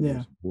 That's the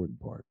most important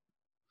part.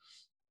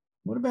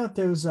 What about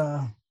those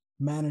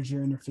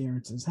manager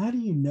interferences? How do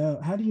you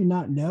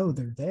not know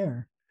they're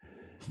there?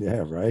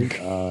 Yeah, right.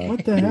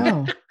 What the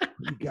hell?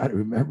 You got to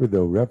remember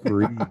though,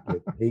 referees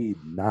get paid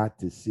not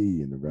to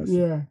see in the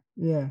wrestling.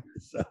 Yeah.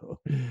 So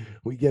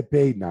we get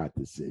paid not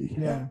to see.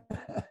 Yeah.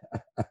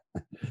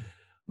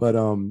 But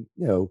you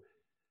know,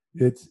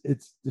 it's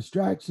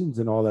distractions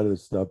and all that other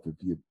stuff.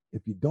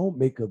 If you don't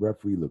make a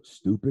referee look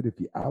stupid, if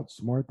you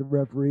outsmart the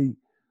referee,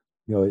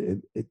 you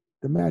know,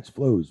 the match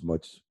flows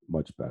much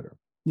better.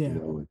 Yeah. You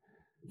know,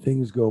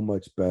 things go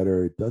much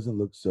better. It doesn't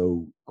look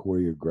so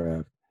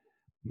choreographed.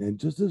 And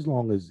just as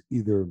long as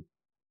either,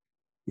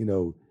 you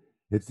know,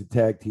 it's the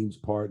tag team's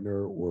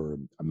partner or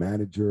a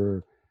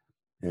manager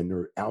and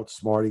they're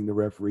outsmarting the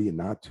referee and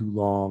not too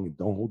long and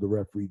don't hold the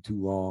referee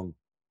too long,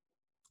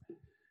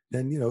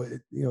 then, you know,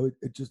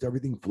 it just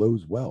everything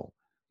flows well.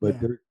 But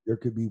there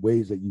could be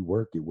ways that you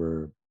work it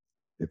where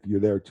if you're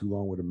there too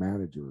long with a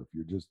manager, if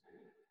you're just,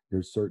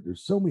 there's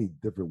so many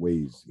different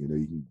ways, you know,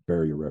 you can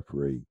bury a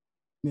referee.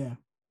 Yeah.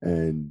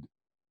 And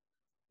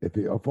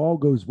if all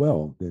goes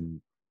well,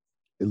 then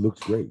it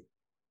looks great,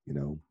 you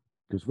know,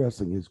 because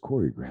wrestling is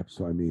choreographed.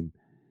 So, I mean,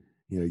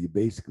 you know, you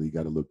basically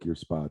got to look your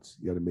spots.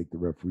 You got to make the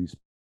referee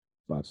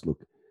spots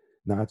look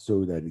not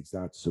so that he's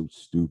not so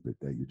stupid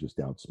that you're just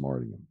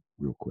outsmarting him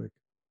real quick.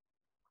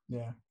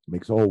 Yeah. It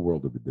makes a whole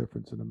world of a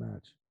difference in a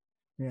match.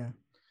 Yeah.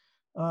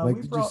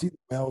 Like, did you see the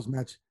Wells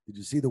match? Did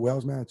you see the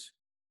Wells match?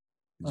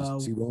 Did you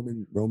see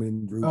Roman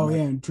and Drew? Oh, match?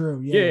 yeah, and Drew.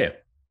 Yeah.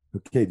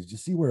 Okay, did you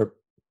see where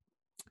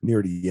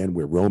near the end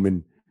where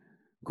Roman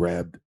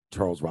grabbed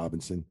Charles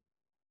Robinson?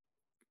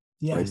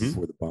 Yes. Right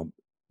before the bump.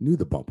 Knew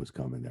the bump was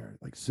coming there.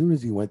 Like, as soon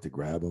as he went to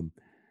grab him,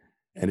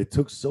 and it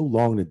took so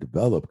long to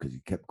develop because he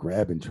kept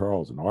grabbing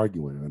Charles and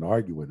arguing him.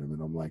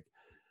 And I'm like,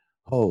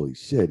 holy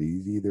shit,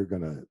 he's either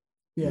going to,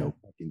 you know,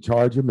 fucking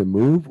charge him and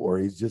move, or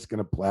he's just going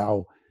to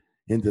plow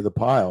into the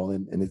pile.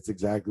 And it's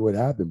exactly what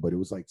happened. But it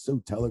was like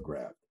so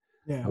telegraphed.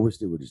 Yeah. I wish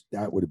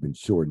that would have been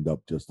shortened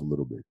up just a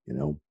little bit, you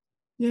know?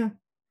 Yeah.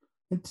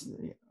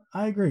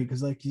 I agree.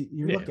 Cause like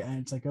you're looking at it,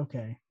 it's like,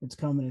 okay, it's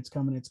coming.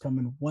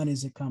 When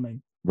is it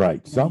coming?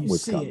 Right. And something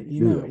was coming. It,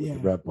 you knew that with the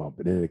rep bump,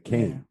 and then it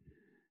came.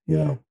 Yeah.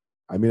 You know?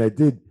 I mean, I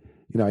did,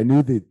 you know, I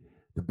knew the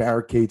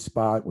barricade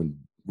spot when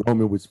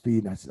Roman was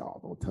feeding. I said, oh,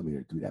 don't tell me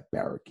to do that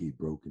barricade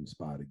broken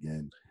spot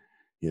again.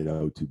 You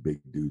know, two big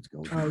dudes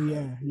going.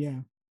 Oh, yeah.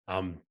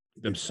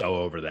 I'm so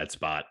over that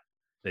spot.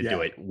 They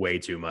do it way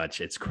too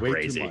much. It's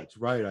crazy. Way too much,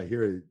 right? I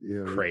hear it.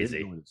 You know, crazy.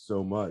 Doing it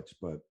so much,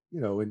 but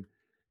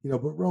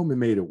but Roman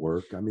made it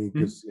work. I mean,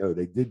 because you know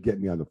they did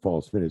get me on the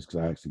false finish because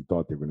I actually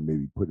thought they were going to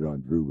maybe put it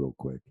on Drew real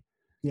quick.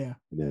 Yeah.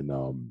 And then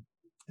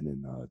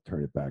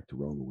turn it back to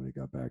Roman when they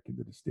got back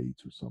into the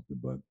States or something.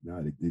 But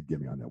no, they did get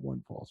me on that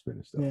one false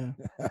finish though.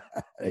 Yeah.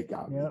 They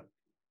got me. Yep.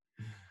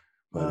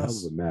 But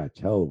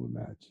hell of a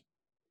match.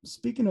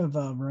 Speaking of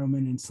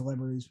Roman and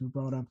celebrities, we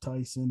brought up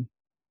Tyson,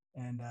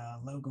 and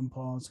Logan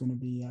Paul is going to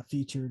be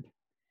featured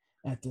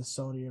at the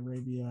Saudi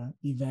Arabia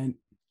event.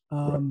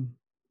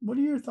 What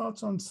are your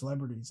thoughts on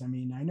celebrities? I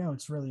mean, I know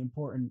it's really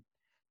important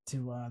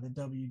to the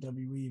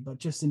WWE, but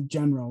just in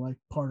general, like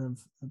part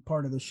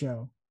of the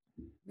show.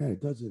 Man,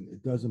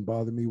 it doesn't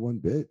bother me one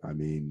bit. I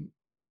mean,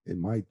 in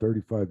my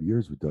 35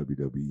 years with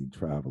WWE and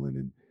traveling,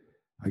 and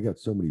I got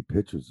so many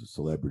pictures of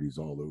celebrities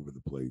all over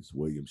the place.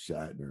 William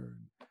Shatner and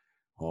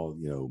all,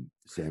 you know,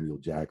 Samuel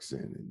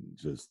Jackson and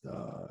just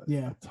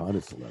a ton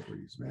of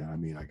celebrities, man. I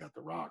mean, I got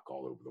The Rock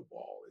all over the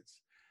wall.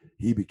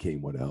 He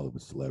became one hell of a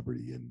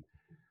celebrity. And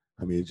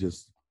I mean,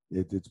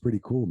 it's pretty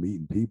cool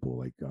meeting people.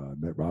 Like I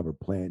met Robert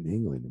Plant in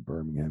England, in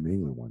Birmingham,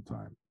 England one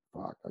time.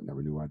 Fuck, I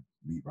never knew I'd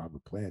meet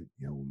Robert Plant,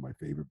 you know, one of my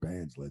favorite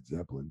bands, Led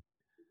Zeppelin.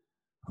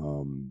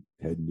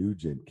 Ted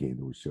Nugent came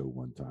to a show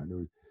one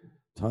time.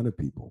 ton of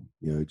people,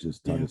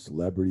 just ton of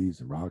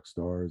celebrities and rock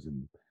stars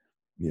and,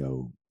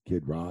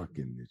 Kid Rock.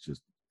 And it's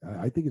just,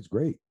 I think it's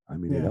great. I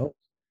mean, it helps.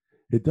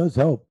 It does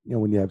help,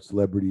 when you have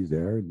celebrities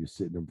there and you're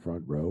sitting in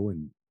front row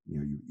and,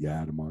 you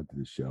add them onto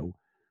the show.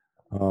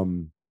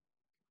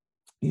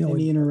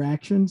 Any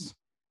interactions?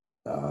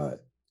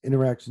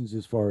 Interactions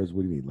as far as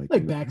what do you mean?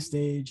 Like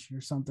backstage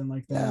or something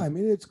like that? Yeah, I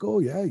mean, it's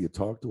cool. Yeah, you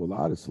talk to a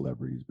lot of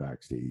celebrities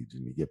backstage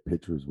and you get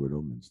pictures with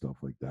them and stuff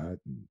like that.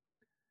 And,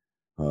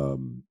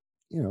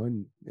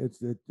 and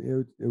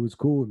it was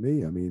cool with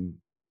me. I mean,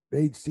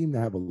 they seem to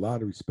have a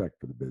lot of respect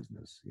for the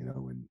business,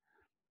 and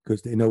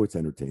because they know it's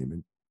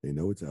entertainment. They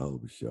know it's a hell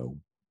of a show.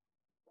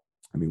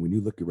 I mean, when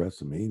you look at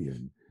WrestleMania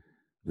and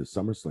the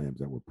SummerSlams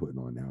that we're putting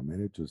on now,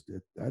 man,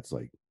 that's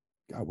like,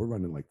 God, we're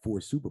running like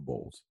 4 Super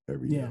Bowls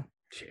every year.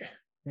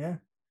 Yeah.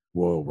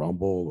 Royal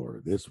Rumble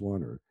or this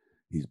one or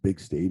these big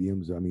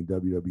stadiums. I mean,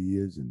 WWE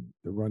is, and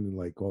they're running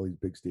like all these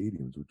big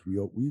stadiums, which we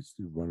used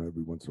to run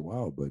every once in a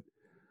while. But,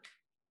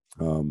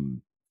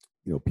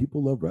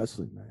 people love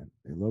wrestling, man.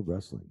 They love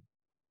wrestling.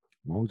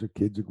 As long as their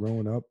kids are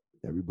growing up,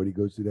 everybody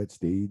goes to that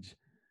stage.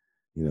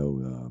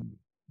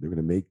 They're going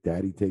to make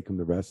daddy take them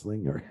to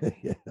wrestling or,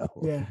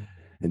 Yeah.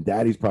 And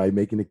daddy's probably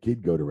making a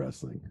kid go to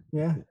wrestling.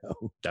 Yeah.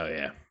 Oh,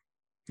 yeah.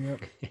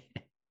 Yep.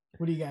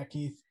 What do you got,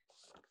 Keith?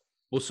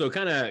 Well, so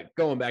kind of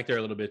going back there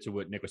a little bit to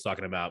what Nick was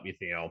talking about, with,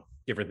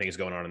 different things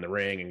going on in the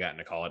ring and gotten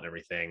to call it and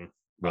everything.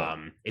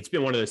 Right. It's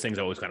been one of those things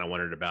I always kind of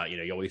wondered about.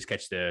 You always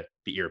catch the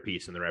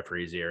earpiece in the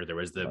referee's ear. There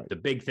was the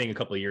big thing a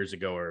couple of years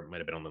ago, or it might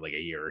have been only like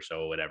a year or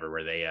so, whatever,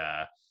 where they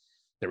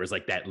there was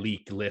like that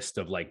leaked list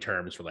of like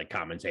terms for like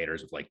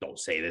commentators of like, don't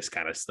say this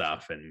kind of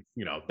stuff. And,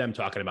 them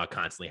talking about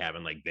constantly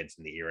having like Vince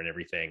in the ear and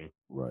everything.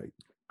 Right.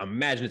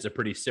 Imagine it's a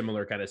pretty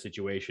similar kind of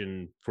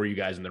situation for you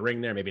guys in the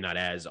ring there. Maybe not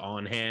as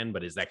on hand,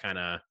 but is that kind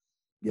of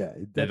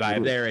the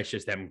vibe there? It's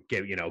just them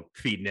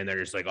feeding in there,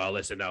 just like, oh,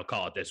 listen, no,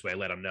 call it this way,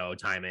 let them know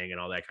timing and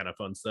all that kind of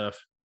fun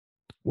stuff.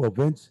 Well,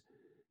 Vince,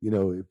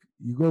 if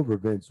you go over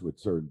Vince with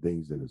certain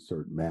things in a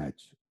certain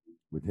match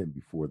with him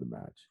before the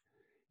match,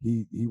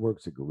 he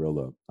works a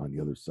gorilla on the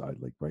other side,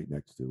 like right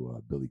next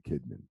to Billy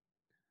Kidman.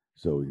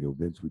 So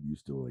Vince would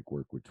used to like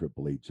work with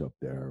Triple H up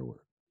there,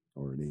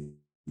 or an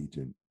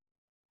agent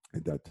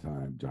at that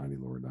time, Johnny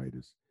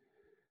Laurinaitis,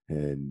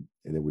 and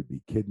it would be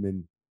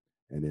Kidman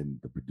and then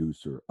the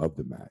producer of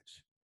the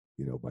match,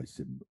 by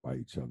sitting by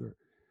each other.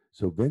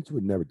 So Vince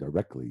would never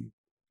directly,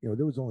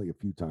 there was only a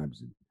few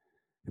times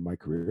in my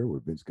career where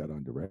Vince got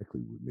on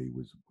directly with me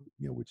was,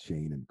 with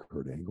Shane and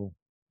Kurt Angle,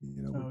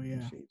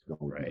 Shane's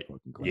going right.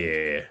 Fucking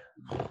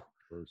class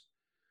first,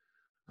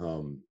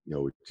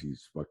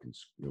 he's fucking,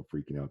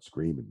 freaking out,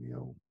 screaming,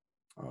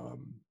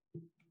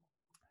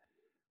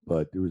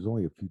 but there was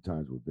only a few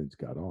times where Vince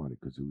got on it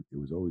because it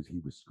was always, he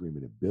was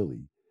screaming at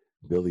Billy.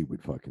 Billy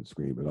would fucking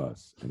scream at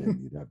us, and then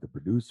you'd have the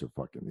producer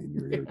fucking in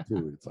your ear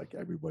too. It's like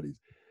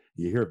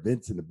you hear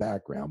Vince in the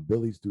background,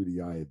 Billy's through the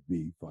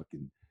IFB,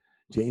 fucking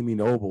Jamie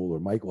Noble or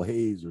Michael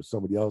Hayes or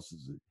somebody else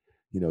is,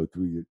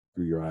 through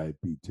your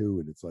IFB too.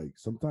 And it's like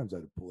sometimes I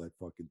had to pull that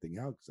fucking thing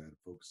out because I had to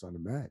focus on the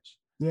match.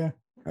 Yeah,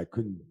 I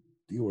couldn't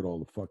deal with all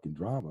the fucking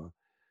drama,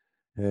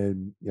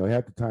 and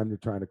half the time they're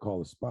trying to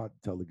call a spot,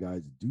 tell the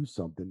guys to do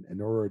something, and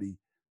they're already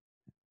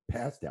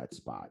past that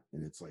spot,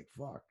 and it's like,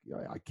 fuck,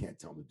 I can't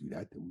tell them to do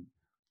that.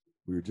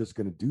 We were just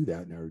going to do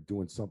that, and they're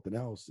doing something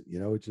else.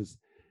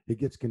 It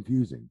gets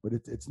confusing, but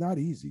it's not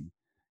easy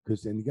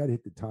because then you got to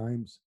hit the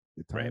times.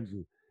 The times,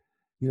 right.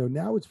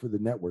 Now it's for the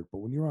network, but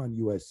when you're on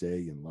USA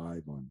and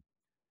live on,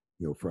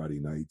 Friday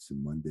nights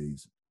and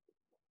Mondays,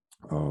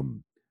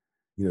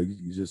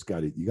 you just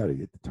got to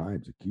hit the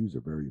times. The cues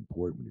are very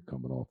important when you're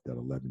coming off that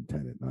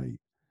 11:10 at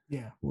night.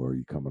 Yeah. Or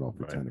you coming off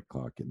at 10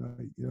 o'clock at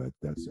night,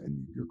 that's,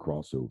 and your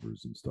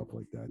crossovers and stuff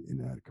like that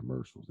in and out of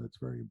commercials. That's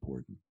very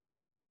important.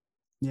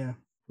 Yeah.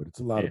 But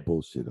it's a lot of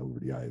bullshit over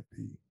the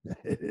IFP.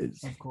 It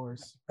is. Of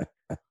course.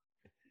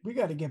 We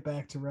got to get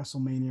back to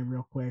WrestleMania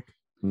real quick.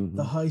 Mm-hmm.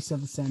 The heist of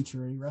the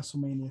century,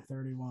 WrestleMania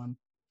 31.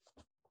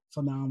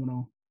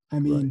 Phenomenal. I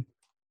mean,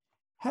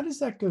 how does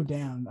that go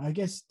down? I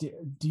guess,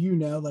 do you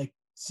know, like,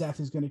 Seth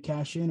is going to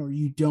cash in, or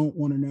you don't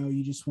want to know?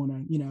 You just want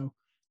to,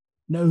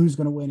 know who's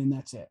going to win, and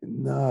that's it.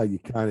 No, you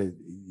kind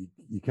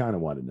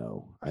of want to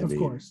know. Of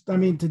course. I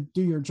mean, to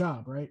do your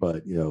job, right?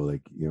 But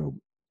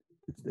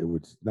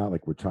it's not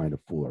like we're trying to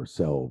fool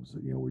ourselves.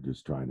 We're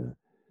just trying to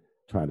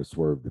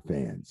swerve the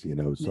fans. So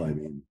yeah. I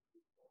mean,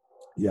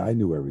 I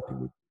knew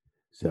everything with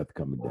Seth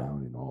coming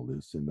down and all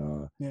this, and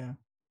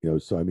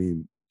so I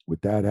mean,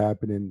 with that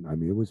happening, I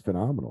mean, it was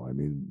phenomenal. I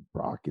mean,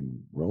 Brock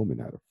and Roman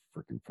had a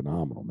freaking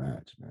phenomenal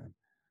match, man.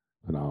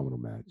 Phenomenal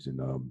match. And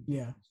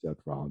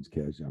Seth Rollins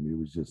cash. I mean, it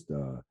was just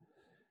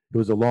it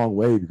was a long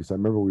way, because I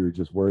remember we were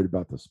just worried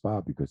about the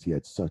spot because he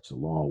had such a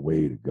long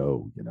way to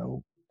go,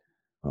 to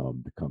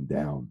come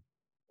down.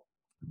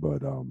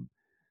 But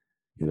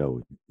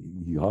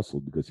he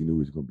hustled because he knew he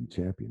was going to be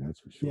champion, that's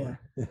for sure.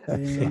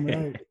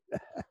 Yeah.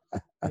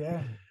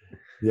 Right.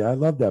 Yeah, I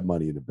love that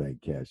Money in the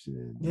Bank cashing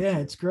in. Yeah,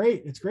 it's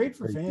great. It's great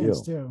for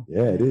fans too.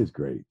 Yeah, it is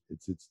great.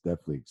 It's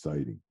definitely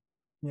exciting.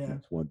 Yeah.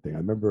 That's one thing. I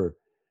remember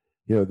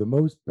the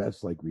most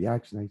best like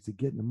reaction I used to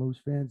get in the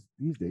most fans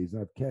these days.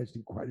 And I've cashed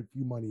in quite a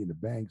few money in the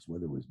banks,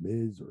 whether it was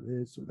Miz or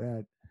this or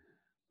that.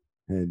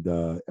 And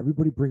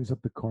everybody brings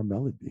up the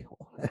Carmella deal.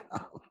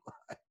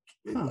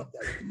 They love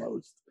that the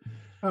most.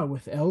 Oh,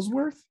 with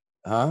Ellsworth?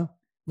 Huh?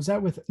 Was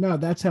that with? No,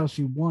 that's how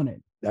she won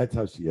it. That's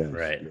how she is.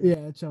 Right. Yeah,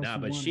 that's how No,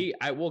 but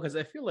because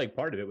I feel like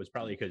part of it was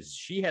probably because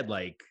she had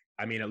like,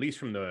 I mean, at least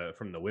from the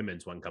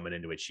women's one coming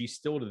into it, she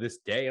still to this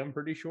day, I'm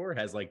pretty sure,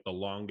 has like the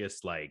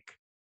longest, like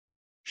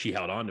she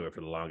held on to it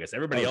for the longest.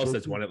 Everybody else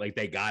that's won it, like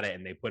they got it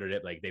and they put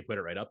it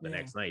right up the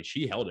next night.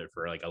 She held it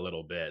for like a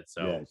little bit.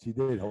 So yeah, she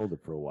did hold it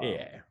for a while.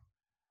 Yeah.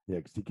 Yeah,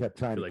 because she kept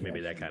trying I feel to like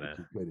maybe that kind of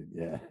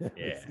yeah.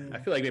 I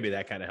feel like maybe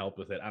that kind of helped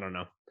with it. I don't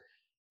know.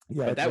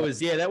 Yeah, but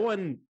that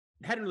one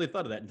hadn't really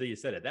thought of that until you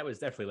said it. That was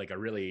definitely like a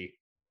really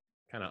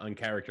kind of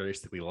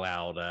uncharacteristically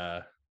loud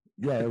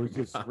yeah, it was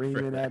just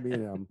screaming at me,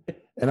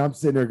 and I'm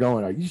sitting there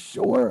going, "Are you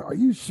sure? Are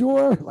you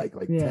sure?" Like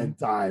 10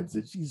 times,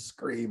 and she's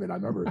screaming. I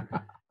remember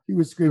he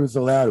was screaming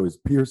so loud it was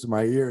piercing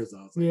my ears.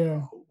 I was like,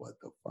 "Oh, what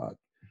the fuck?"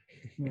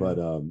 Yeah. But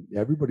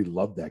everybody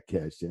loved that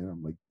cash in.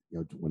 I'm like,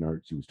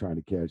 when she was trying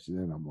to cash it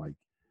in, I'm like,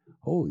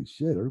 holy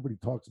shit! Everybody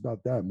talks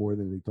about that more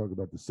than they talk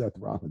about the Seth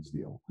Rollins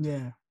deal.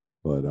 Yeah.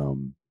 But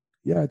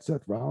yeah,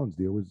 Seth Rollins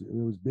deal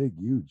was big,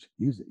 huge.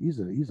 He's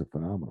a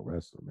phenomenal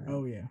wrestler, man.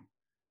 Oh yeah.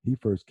 He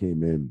first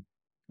came in,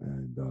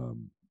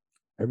 and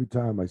every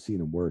time I seen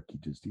him work,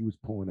 he was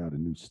pulling out a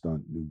new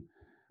stunt, new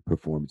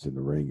performance in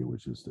the ring. It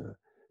was just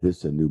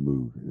a new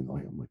move, and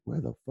I'm like,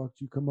 where the fuck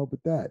did you come up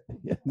with that?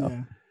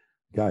 Yeah.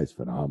 Guy's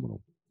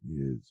phenomenal. He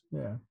is.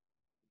 Yeah.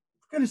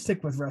 I'm gonna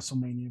stick with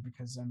WrestleMania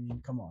because I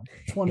mean, come on,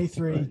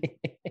 23,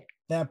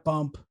 that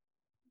bump.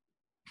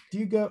 Do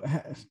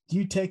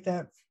you take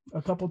that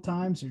a couple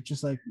times, or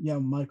just like,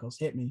 Michaels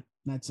hit me,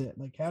 and that's it?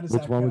 Like, how does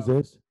Which that one go? was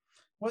this?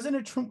 Wasn't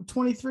it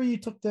 23? You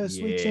took the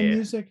Sweet Chin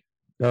music.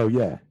 Oh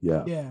yeah.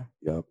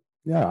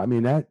 Yeah. I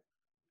mean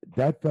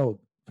that felt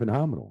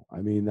phenomenal.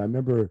 I mean, I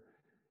remember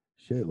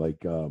shit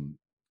like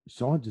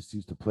Sean just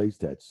used to place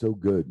that so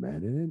good, man.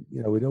 And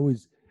then, it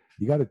always,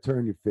 you got to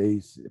turn your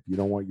face if you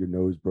don't want your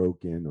nose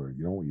broken or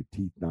you don't want your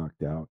teeth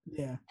knocked out.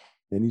 Yeah.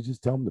 And you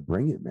just tell them to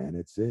bring it, man.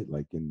 That's it.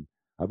 Like, and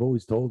I've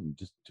always told them,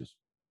 just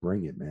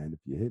bring it, man. If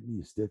you hit me,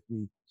 you stiff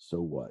me,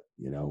 so what?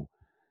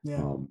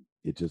 Yeah.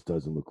 It just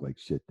doesn't look like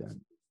shit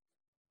then.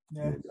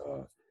 Yeah. And,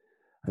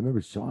 I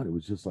remember Sean, it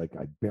was just like,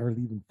 I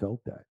barely even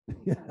felt that.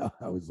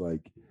 I was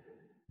like,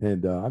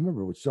 and I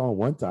remember with Sean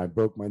one time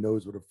broke my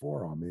nose with a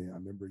forearm. I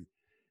remember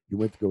he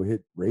went to go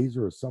hit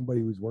Razor or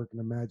somebody who was working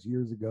a match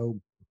years ago,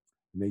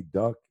 and they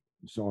duck.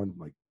 And Sean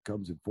like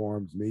comes and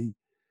forearms me,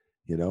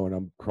 and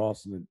I'm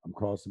crossing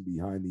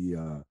behind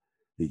the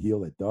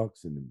heel at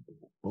ducks, and then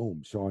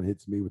boom, Sean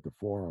hits me with the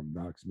forearm,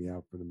 knocks me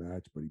out for the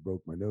match, but he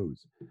broke my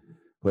nose.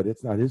 But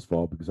it's not his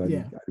fault because I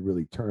didn't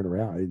really turn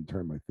around. I didn't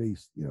turn my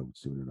face,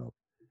 soon enough.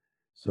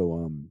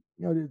 So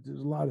there's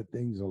a lot of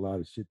things, a lot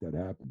of shit that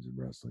happens in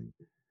wrestling.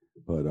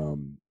 But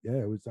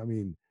it was, I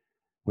mean,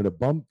 when a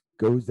bump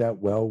goes that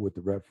well with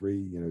the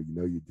referee,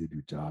 you did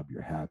your job,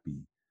 you're happy.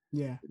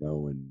 Yeah.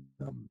 And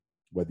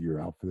whether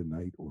you're out for the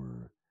night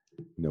or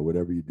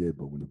whatever you did,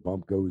 but when the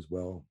bump goes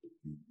well,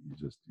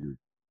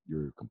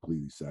 you're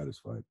completely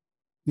satisfied.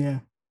 Yeah.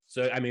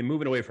 So, I mean,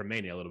 moving away from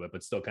Mania a little bit,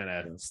 but still kind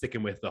of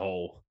sticking with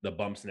the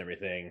bumps and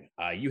everything.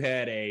 You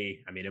had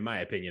in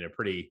my opinion, a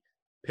pretty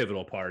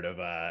pivotal part of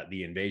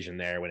the invasion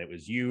there when it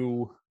was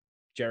you,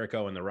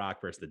 Jericho, and The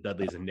Rock versus the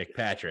Dudleys and Nick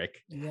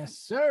Patrick. Yes,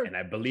 sir. And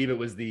I believe it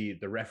was the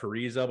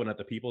referee's elbow, not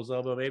the people's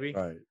elbow, maybe.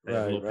 Right.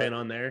 A little pin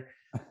on there.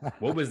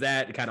 What was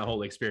that kind of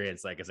whole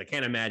experience like? Because I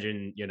can't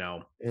imagine,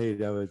 Hey,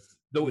 that was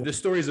the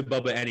stories of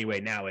Bubba anyway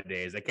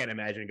nowadays. I can't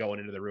imagine going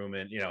into the room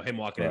and him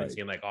walking in and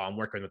seeing like, oh, I'm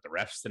working with the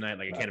refs tonight.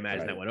 Like I can't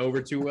imagine that went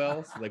over too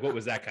well. So, like, what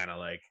was that kind of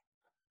like?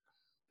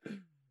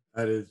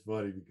 That is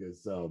funny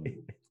because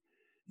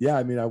yeah,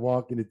 I mean, I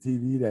walk into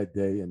TV that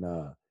day and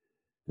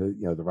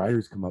the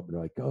writers come up and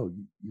they're like, oh,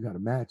 you got a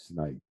match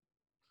tonight.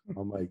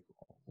 I'm like,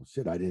 well,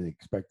 shit, I didn't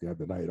expect to have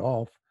the night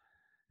off.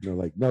 And they're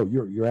like, no,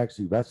 you're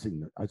actually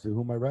wrestling. I said,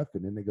 who am I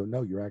reffing? And they go,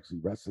 no, you're actually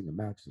wrestling a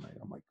match tonight.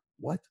 I'm like,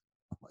 what?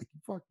 I'm like, you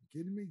fucking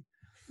kidding me?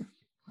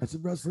 I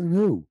said, wrestling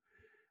who?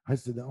 I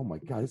said, oh my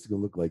God, this is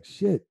gonna look like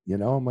shit.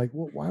 I'm like,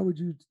 well, why would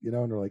you? And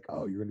they're like,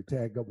 oh, you're gonna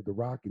tag up with The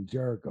Rock and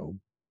Jericho,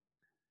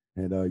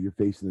 and you're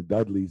facing the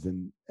Dudleys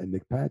and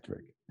Nick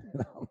Patrick.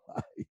 And I'm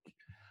like,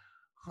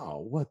 oh,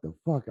 what the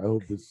fuck? I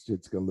hope this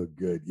shit's gonna look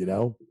good,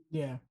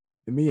 Yeah.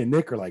 And me and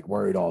Nick are like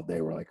worried all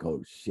day. We're like,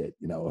 oh shit,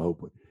 I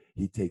hope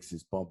he takes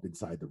his bump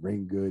inside the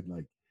ring good,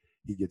 like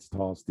he gets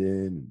tossed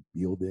in and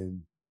peeled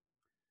in.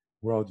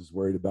 We're all just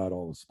worried about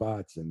all the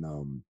spots,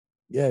 and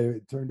yeah,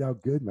 it turned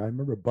out good, man. I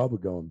remember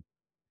Bubba going,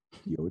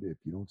 Chioda, if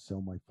you don't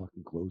sell my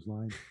fucking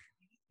clothesline,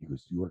 he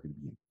goes, you are gonna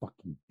be in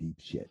fucking deep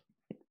shit.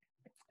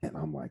 And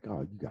I'm like,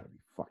 oh, you gotta be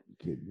fucking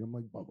kidding me. I'm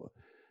like, Bubba,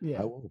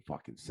 I will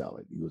fucking sell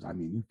it. He goes, I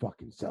mean, you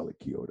fucking sell it,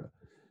 Chioda.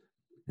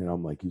 And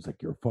I'm like, he's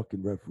like, you're a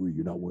fucking referee.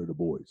 You're not one of the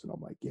boys. And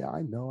I'm like, yeah,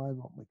 I know. I'm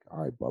like, all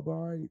right, Bubba,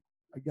 all right.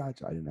 I got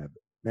you. I didn't have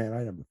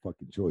a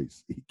fucking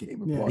choice. He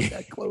came and brought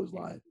that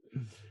clothesline.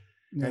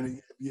 Yeah.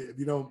 And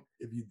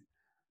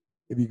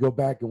if you go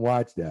back and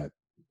watch that,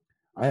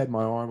 I had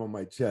my arm on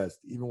my chest,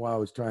 even while I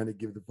was trying to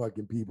give the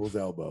fucking people's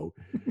elbow.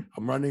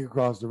 I'm running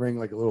across the ring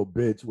like a little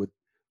bitch with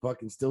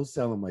fucking still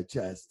selling my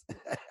chest.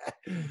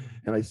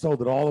 And I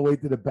sold it all the way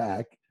to the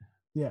back.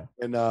 Yeah.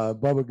 And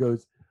Bubba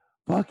goes,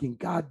 fucking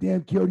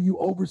goddamn Chioda, you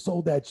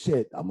oversold that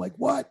shit. I'm like,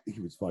 what? He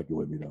was fucking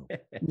with me though.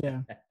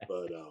 Yeah.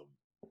 But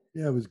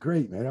yeah, it was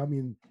great, man. I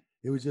mean,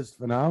 it was just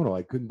phenomenal.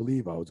 I couldn't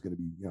believe I was going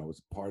to be, I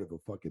was part of a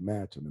fucking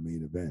match on the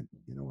main event,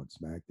 on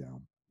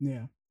SmackDown.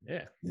 Yeah.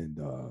 Yeah. And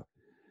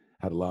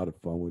had a lot of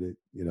fun with it.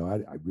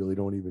 I really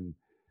don't even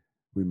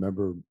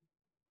remember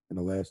in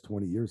the last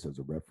 20 years has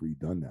a referee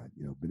done that,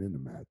 been in a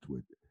match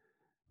with,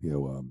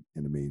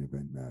 in a main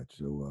event match.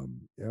 So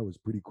yeah, it was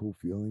a pretty cool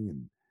feeling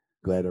and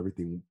glad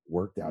everything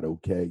worked out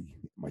okay.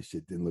 My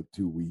shit didn't look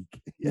too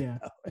weak. Yeah.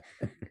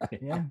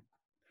 Yeah.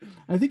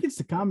 I think it's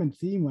the common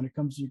theme when it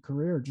comes to your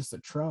career, just the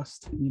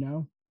trust,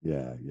 Yeah.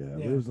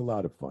 There was a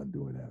lot of fun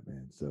doing that,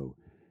 man. So,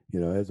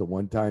 as a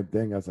one-time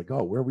thing, I was like,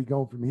 oh, where are we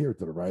going from here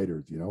to the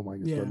writers? Am I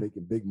going to start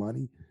making big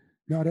money?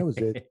 No, that was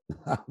it.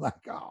 I'm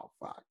like, oh,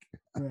 fuck.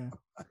 Yeah.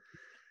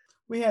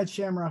 We had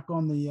Shamrock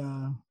on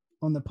the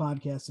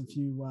podcast a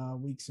few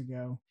weeks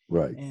ago.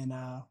 Right. And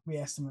we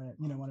asked him,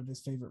 one of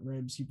his favorite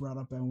ribs. He brought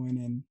up Owen,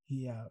 and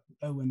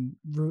Owen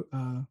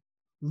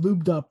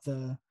lubed up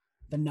the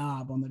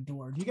knob on the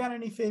door. Do you got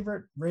any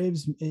favorite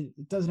ribs?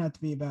 It doesn't have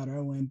to be about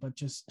Owen, but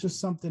just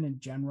something in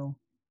general.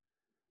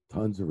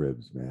 Tons of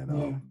ribs, man.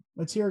 Yeah.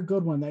 Let's hear a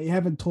good one that you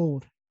haven't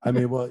told.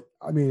 Well,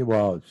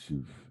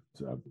 shoot,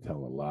 I'm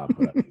telling a lot,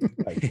 but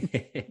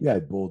I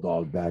had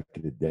Bulldog back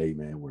in the day,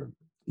 man, where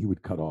he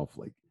would cut off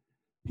like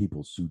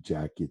people's suit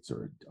jackets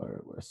or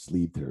a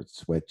sleeve to their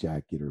sweat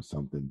jacket or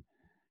something,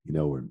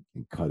 and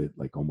cut it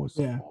like almost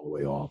all the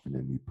way off, and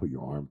then you put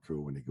your arm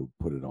through and they go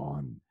put it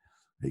on.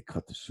 They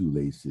cut the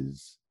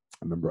shoelaces.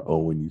 I remember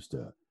Owen used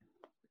to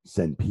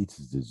send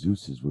pizzas to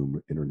Zeus's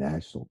room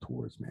international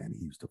tours, man.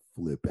 He used to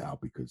flip out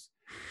because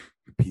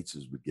the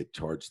pizzas would get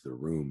charged to the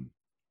room,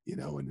 and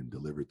then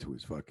delivered to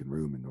his fucking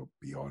room and they'll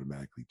be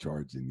automatically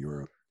charged in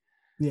Europe.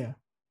 Yeah.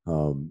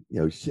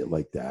 Shit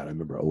like that. I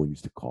remember Owen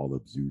used to call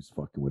up Zeus,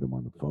 fucking with him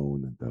on the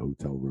phone at the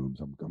hotel rooms.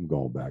 I'm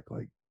going back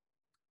like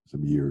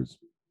some years.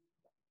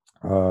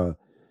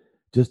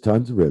 Just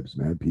tons of ribs,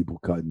 man. People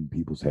cutting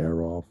people's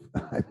hair off.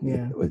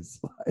 It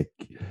was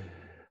like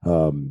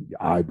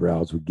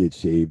eyebrows would get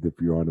shaved if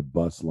you're on a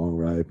bus long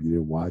ride, if you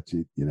didn't watch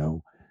it, Yeah.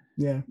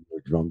 You're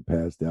drunk,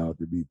 passed out.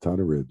 There'd be a ton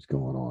of ribs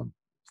going on.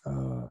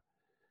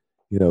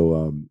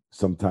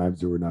 Sometimes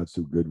there were not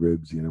so good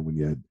ribs, when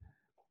you had,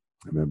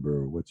 I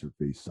remember what's her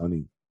face,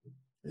 Sunny,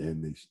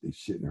 and they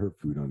shit in her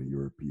food on a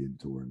European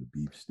tour in the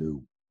beef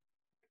stew.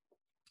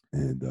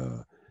 And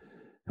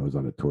I was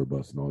on a tour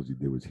bus, and all you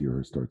did was hear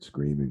her start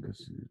screaming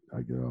because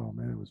I go, oh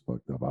man, it was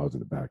fucked up. I was in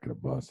the back of the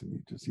bus, and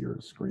you just hear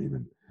her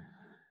screaming.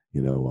 She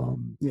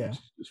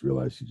just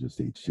realized she just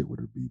ate shit with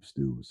her beef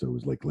stew. So it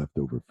was like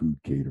leftover food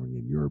catering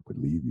in Europe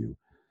would leave you,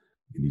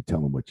 and you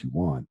tell them what you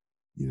want,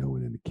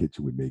 and then the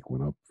kitchen would make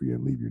one up for you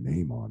and leave your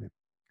name on it.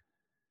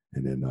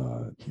 And then,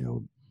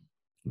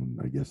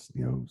 I guess,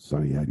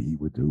 Sonny had to eat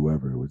with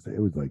whoever. It was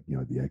like,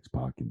 the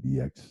X-Pac and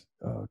DX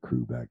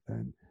crew back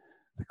then,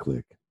 the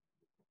Clique.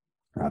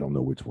 I don't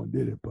know which one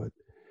did it, but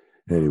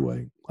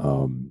anyway,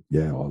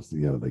 also,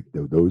 like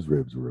those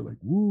ribs were like,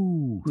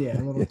 woo.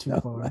 Yeah, a little too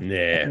far.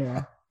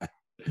 Yeah.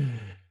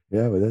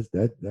 Yeah, but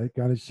that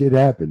kind of shit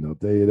happened. I'll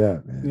tell you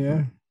that, man.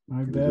 Yeah,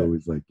 I bet. It was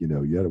always like, you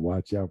got to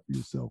watch out for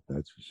yourself.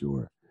 That's for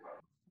sure.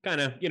 Kind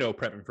of,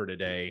 prepping for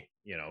today,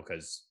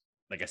 because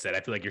like I said,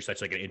 I feel like you're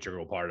such like an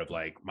integral part of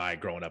like my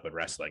growing up in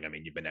wrestling. I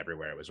mean, you've been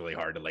everywhere. It was really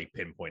hard to like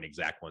pinpoint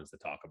exact ones to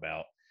talk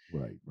about.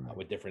 Right.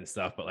 With different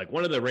stuff. But like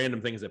one of the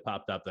random things that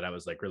popped up that I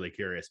was like really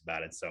curious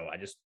about it. So I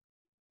just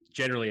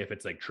generally, if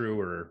it's like true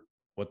or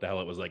what the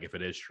hell it was like, if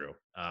it is true.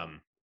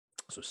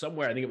 So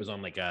somewhere, I think it was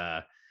on like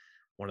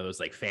one of those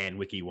like fan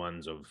wiki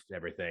ones of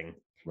everything.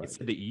 Right. It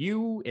said that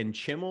you and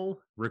Chimmel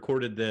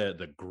recorded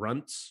the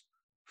grunts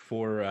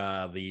for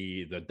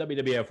the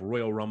WWF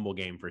Royal Rumble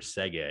game for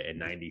Sega in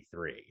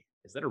 '93.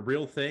 Is that a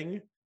real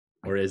thing?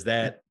 Or is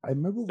that I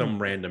remember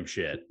some random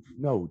shit?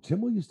 No,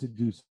 Chimmel used to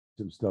do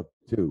some stuff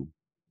too.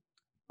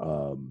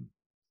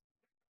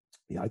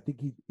 I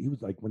think he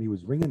was like when he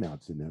was ring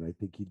announcing that, I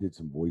think he did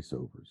some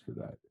voiceovers for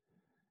that.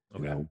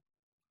 Okay.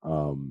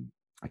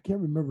 I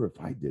can't remember if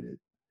I did it.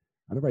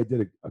 I know I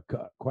did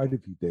quite a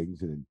few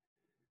things, and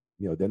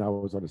then I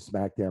was on a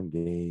SmackDown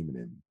game,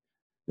 and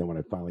then when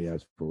I finally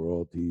asked for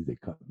royalties, they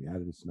cut me out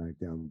of the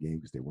SmackDown game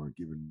because they weren't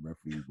giving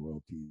referees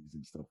royalties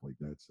and stuff like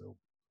that. So,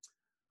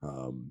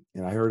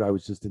 and I heard I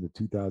was just in the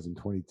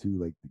 2022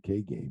 like the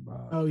K game.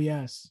 Oh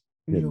yes.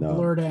 And you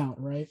blurred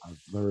out, right? I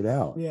blurred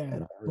out. Yeah,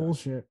 and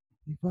bullshit.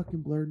 He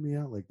fucking blurred me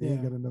out like they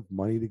ain't got enough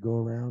money to go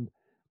around,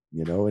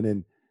 And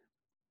then,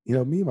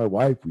 me and my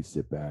wife, we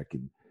sit back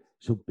and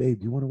she'll, babe,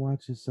 do you want to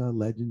watch this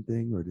legend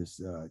thing or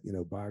this,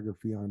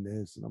 biography on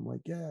this? And I'm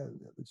like, yeah,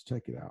 let's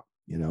check it out,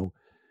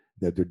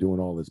 that they're doing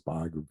all this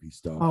biography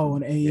stuff. Oh,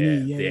 and A&E, the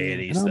yeah.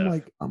 A&E and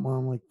stuff. I'm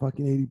on like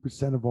fucking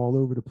 80% of all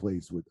over the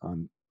place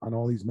on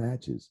all these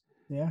matches.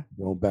 Yeah.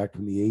 Going back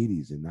from the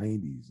 80s and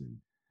 90s, and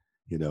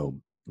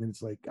and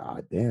it's like,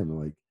 god damn,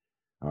 like,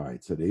 all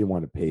right, so they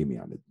want to pay me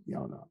on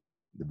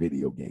the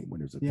video game when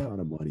there's a ton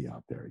of money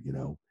out there,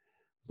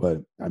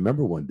 But I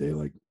remember one day,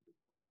 like,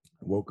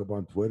 I woke up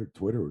on Twitter,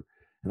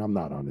 and I'm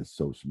not on this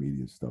social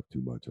media stuff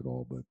too much at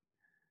all, but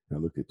I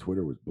looked at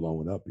Twitter was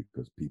blowing up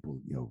because people,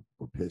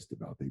 were pissed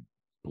about they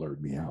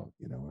blurred me out,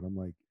 and I'm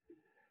like,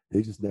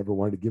 they just never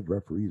wanted to give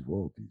referees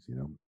royalties,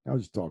 I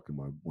was just talking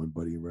to my one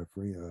buddy in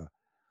referee,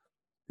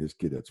 this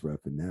kid that's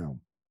reffing now,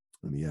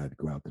 and he had to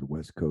go out to the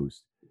West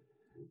Coast,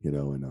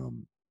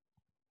 and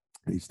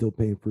he's still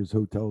paying for his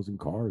hotels and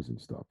cars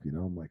and stuff,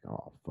 I'm like,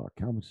 oh fuck,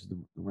 how much is the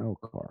rental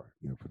car,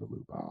 for the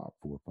loop? $400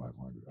 or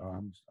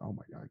 $500. Oh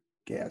my god,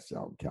 gas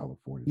out in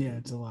California. Yeah,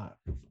 it's a lot.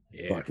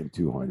 Fucking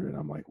 200.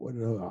 I'm like, what?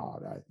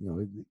 That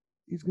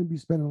he's gonna be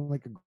spending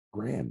like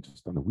 $1,000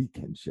 just on the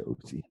weekend shows,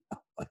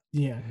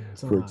 Yeah,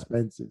 for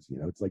expenses.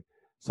 It's like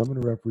some of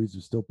the referees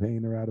are still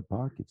paying their out of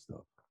pocket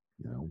stuff.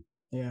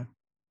 Yeah,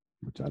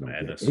 which I don't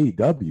get.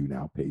 AEW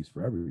now pays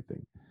for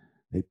everything.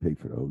 They pay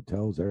for the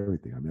hotels,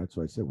 everything. I mean, that's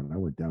what I said when I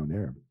went down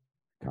there,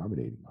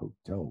 accommodating,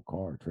 hotel,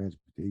 car,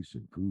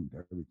 transportation, food,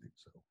 everything.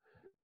 So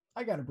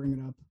I got to bring it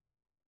up.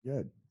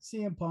 Good.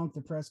 CM Punk,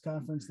 the press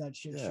conference, that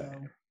shit show.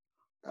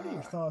 What are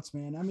your thoughts,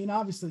 man? I mean,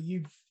 obviously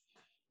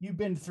you've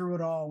been through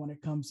it all when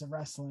it comes to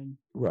wrestling.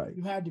 Right.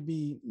 You had to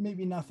be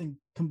maybe nothing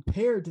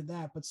compared to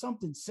that, but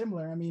something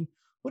similar. I mean,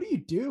 what do you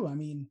do? I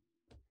mean,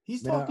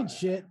 he's talking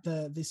shit.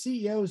 The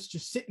CEO's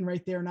just sitting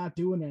right there, not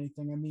doing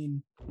anything. I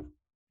mean,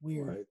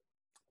 weird. Right.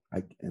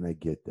 I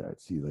get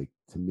that. See, like,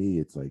 to me,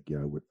 it's like,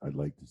 I'd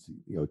like to see,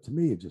 to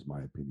me, it's just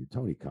my opinion.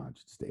 Tony Khan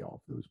should stay off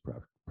those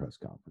press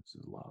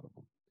conferences, a lot of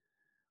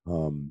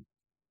them.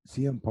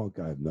 CM Punk,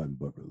 I have nothing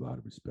but a lot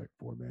of respect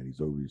for, man.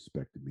 He's always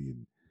respected me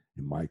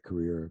in my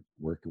career,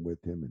 working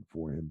with him and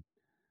for him.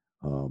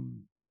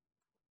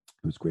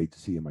 It was great to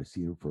see him. I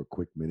seen him for a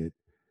quick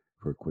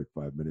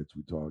 5 minutes.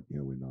 We talked,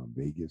 in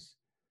Vegas.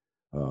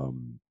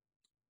 And,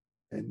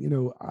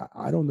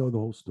 I don't know the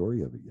whole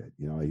story of it yet.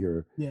 I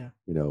hear,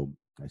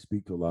 I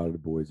speak to a lot of the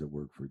boys that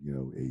work for,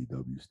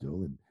 AEW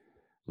still.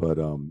 But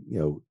are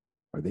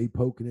they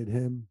poking at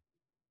him?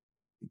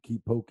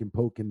 Keep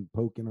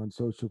poking on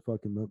social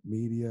fucking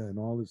media and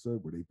all this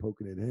stuff. Were they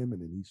poking at him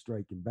and then he's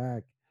striking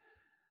back?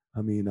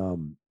 I mean,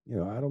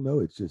 I don't know.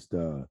 It's just,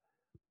 I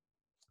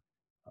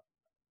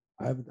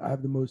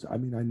have the most, I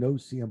mean, I know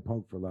CM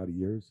Punk for a lot of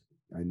years.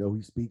 I know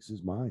he speaks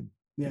his mind.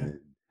 Yeah. And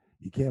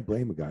you can't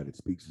blame a guy that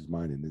speaks his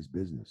mind in this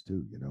business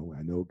too.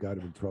 I know it got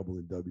him in trouble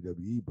in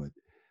WWE, but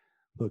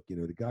look,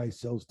 the guy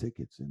sells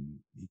tickets and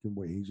he can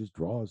wait. He just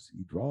draws.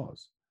 He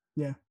draws.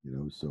 Yeah.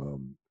 So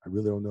I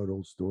really don't know the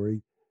whole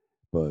story,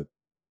 but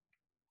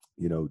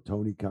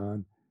Tony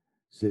Khan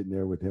sitting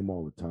there with him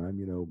all the time,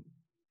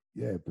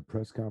 if the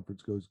press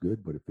conference goes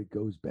good, but if it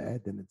goes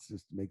bad, then it's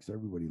just makes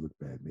everybody look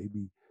bad.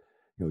 Maybe,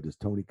 does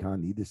Tony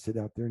Khan need to sit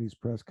out there in these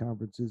press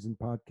conferences and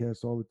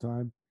podcasts all the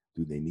time?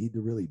 Do they need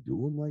to really do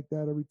them like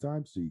that every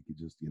time? So you could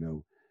just,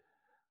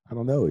 I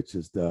don't know. It's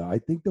just, I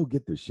think they'll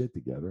get their shit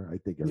together. I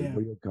think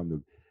everybody will come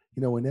to,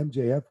 when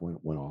MJF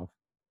went off,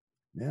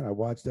 man, I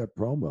watched that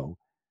promo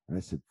and I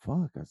said,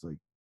 fuck, I was like,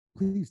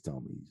 please tell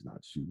me he's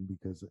not shooting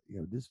because,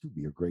 this would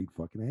be a great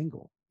fucking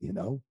angle,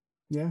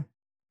 Yeah.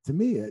 To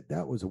me,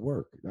 that was a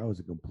work. That was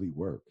a complete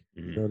work.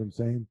 Mm-hmm. You know what I'm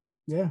saying?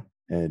 Yeah.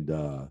 And,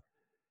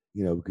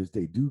 because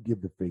they do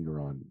give the finger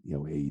on,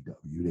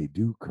 AEW. They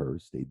do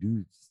curse. They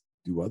do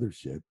other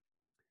shit.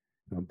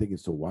 And I'm thinking,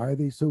 so why are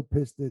they so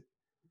pissed at,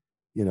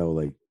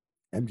 like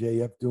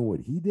MJF doing what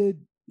he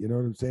did? You know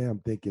what I'm saying? I'm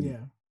thinking,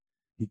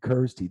 he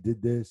cursed, he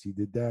did this, he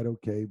did that.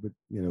 Okay. But,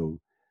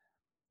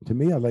 to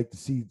me, I like to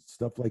see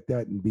stuff like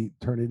that and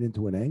turn it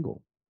into an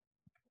angle.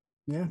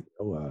 Yeah.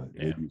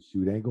 Maybe a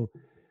shoot angle.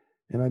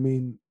 And I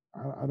mean,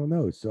 I don't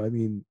know. So, I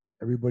mean,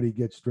 everybody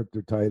gets stripped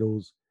their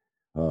titles.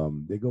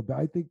 They go back.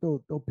 I think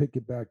they'll pick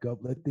it back up,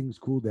 let things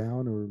cool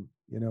down, or,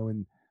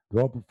 and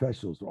they're all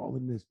professionals. They're all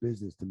in this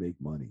business to make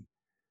money,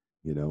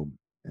 and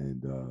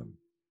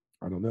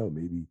I don't know,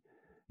 maybe,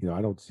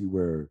 I don't see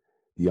where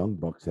the Young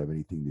Bucks have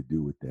anything to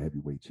do with the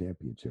heavyweight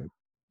championship.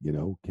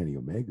 Kenny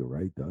Omega,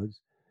 right,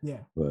 does. Yeah.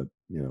 But,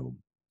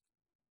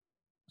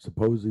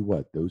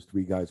 supposedly those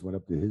three guys went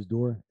up to his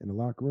door in the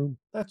locker room.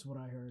 That's what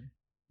I heard.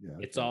 Yeah.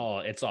 It's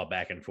all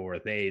back and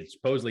forth. They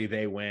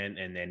went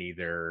and then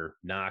either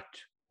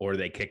knocked or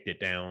they kicked it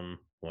down.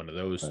 One of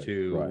those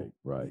two.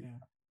 Right.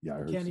 Yeah. I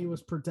heard Kenny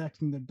was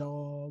protecting the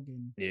dog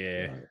and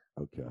Right.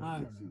 Okay. I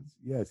don't know.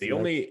 Yes.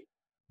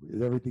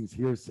 Everything's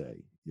hearsay.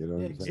 You know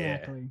what I'm saying?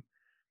 Exactly.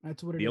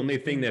 That's what it is. The only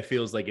thing that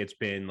feels like it's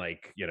been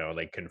like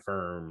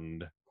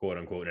confirmed, quote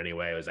unquote,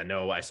 anyway, was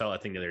I saw a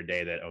thing the other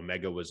day that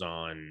Omega was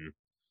on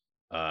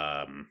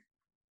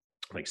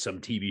like some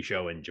TV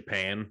show in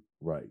Japan.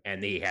 Right.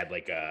 And he had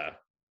like a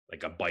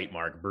bite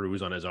mark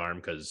bruise on his arm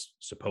because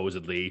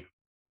supposedly,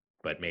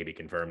 but maybe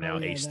confirmed now,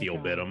 Ace Steel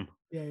bit him.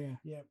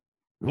 Yeah.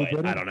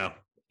 But I don't know.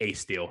 Ace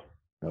Steel.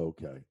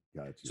 Okay.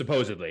 Gotcha.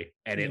 supposedly,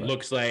 and it Yeah.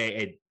 looks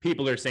like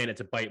people are saying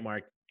it's a bite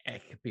mark.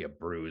 It could be a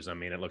bruise. I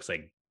mean, it looks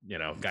like,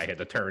 guy hit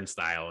the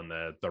turnstile in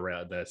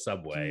the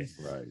subway,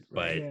 Jeez. Right.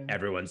 but Yeah.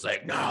 everyone's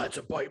like, no, it's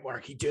a bite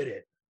mark. He did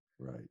it.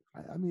 Right.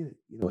 I mean,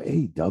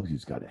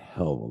 AEW's got a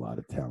hell of a lot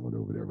of talent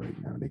over there right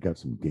now. They got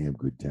some damn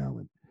good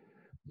talent.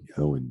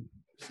 And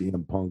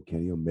CM Punk,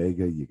 Kenny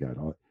Omega, you got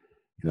all.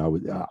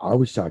 I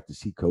was shocked to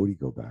see Cody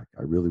go back.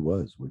 I really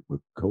was.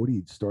 With Cody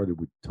had started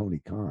with Tony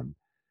Khan,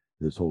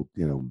 this whole,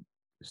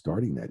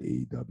 starting that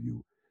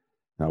AEW.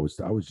 I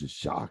was just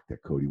shocked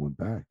that Cody went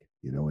back,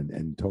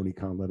 and Tony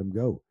Khan let him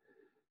go.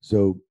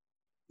 So,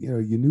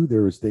 you knew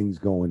there was things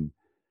going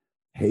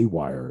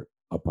haywire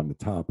up on the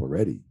top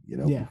already,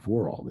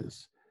 before all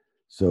this.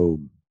 So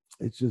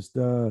it's just,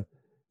 I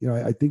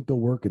think they'll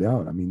work it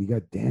out. I mean, you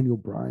got Daniel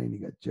Bryan, you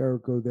got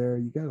Jericho there,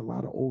 you got a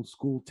lot of old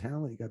school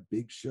talent. You got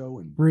Big Show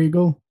and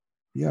Regal.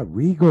 Yeah,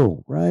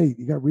 Regal, right?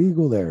 You got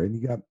Regal there, and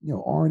you got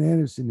Arn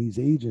Anderson, these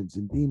agents,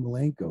 and Dean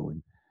Malenko,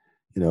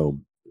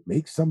 and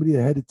make somebody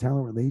the head of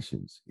talent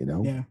relations.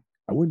 Yeah.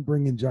 I wouldn't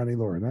bring in Johnny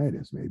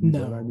Laurinaitis, maybe,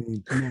 No, but I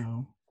mean,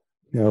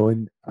 no.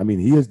 and I mean,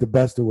 he is the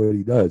best at what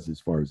he does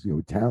as far as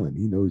talent.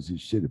 He knows his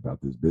shit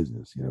about this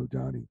business,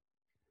 Johnny.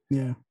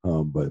 Yeah.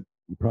 But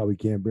you probably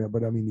can't bring.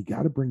 But I mean, you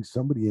got to bring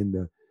somebody in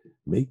to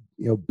make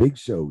Big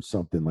Show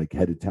something like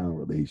head of talent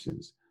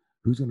relations.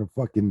 Who's gonna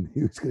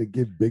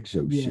give Big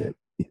Show shit?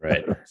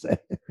 Right.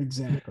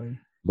 Exactly.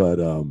 But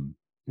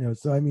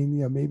so I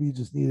mean, maybe you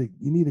just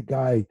need a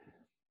guy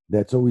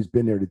that's always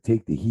been there to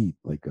take the heat,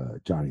 like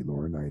Johnny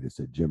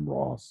Laurinaitis, Jim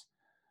Ross,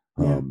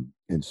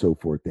 and so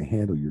forth, to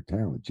handle your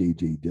talent.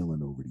 J.J.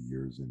 Dillon over the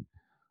years, and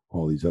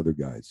all these other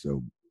guys.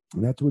 So,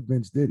 and that's what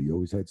Vince did. He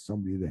always had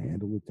somebody to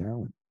handle the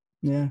talent.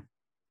 Yeah.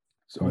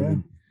 So I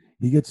mean,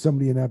 he gets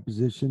somebody in that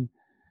position.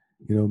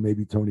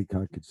 Maybe Tony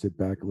Khan could sit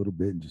back a little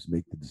bit and just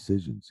make the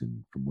decisions,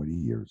 and from what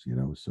he hears,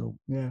 So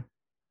yeah.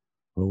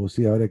 Well, we'll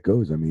see how that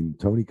goes. I mean,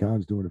 Tony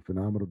Khan's doing a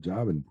phenomenal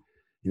job. And,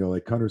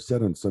 like Hunter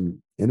said on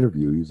some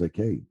interview, he's like,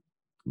 hey,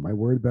 am I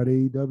worried about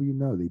AEW?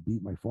 No, they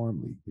beat my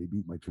farm league. They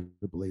beat my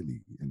AAA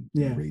league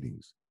in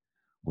ratings.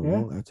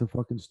 Well, that's a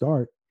fucking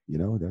start.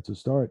 That's a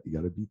start. You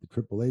got to beat the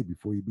AAA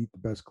before you beat the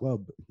best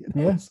club.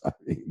 So, I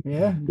mean,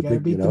 you got to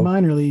beat the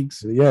minor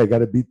leagues. Yeah, you got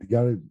to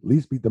at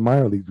least beat the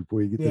minor leagues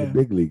before you get to the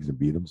big leagues and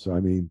beat them. So,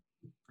 I mean,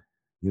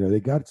 they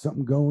got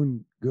something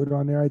going good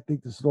on there. I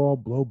think this will all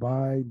blow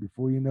by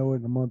before you know it.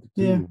 In a month or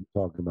two, we'll be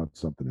talking about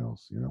something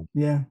else,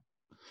 Yeah.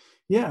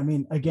 Yeah. I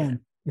mean, again,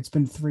 it's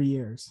been 3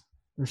 years.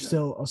 They're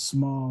still a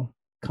small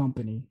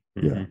company.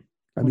 Yeah.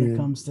 When it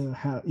comes to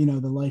how,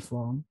 the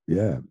lifelong.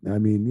 Yeah. I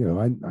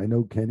mean, I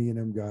know Kenny and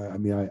them guys. I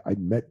mean, I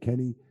met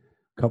Kenny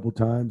a couple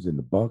times in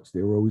the Bucks.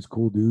 They were always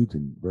cool dudes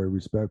and very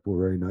respectful,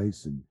 very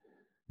nice. And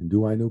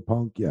do I know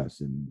Punk?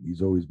 Yes. And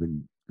he's always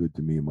been good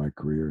to me in my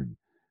career, and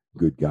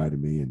good guy to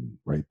me, and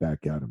right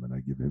back at him, and I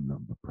give him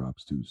nothing but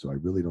props too. So I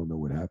really don't know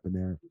what happened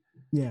there.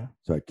 Yeah.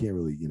 So I can't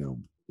really,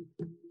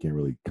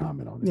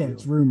 comment on it. Yeah, really.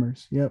 it's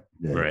rumors. Yep.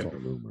 Yeah, right. It's all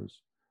rumors.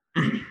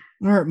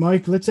 All right,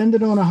 Mike, let's end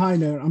it on a high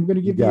note. I'm going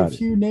to give you a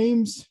few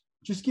names.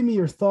 Just give me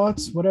your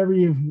thoughts,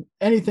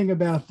 anything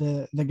about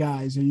the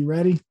guys. Are you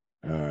ready?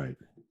 All right.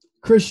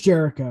 Chris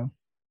Jericho.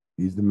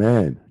 He's the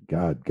man.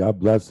 God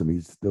bless him.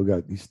 He's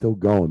still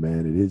going, man.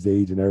 At his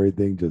age and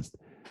everything, just,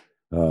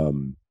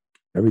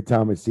 every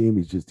time I see him,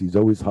 he's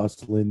always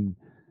hustling,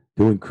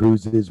 doing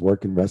cruises,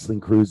 working wrestling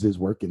cruises,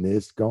 working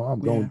this. I'm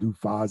going to do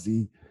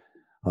Fozzy.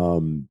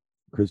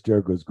 Chris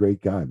Jericho's a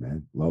great guy,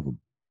 man. Love him.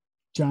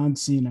 John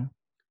Cena,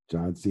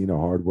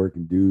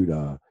 hardworking dude.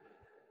 A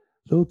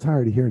little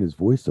tired of hearing his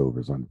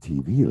voiceovers on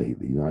TV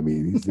lately. I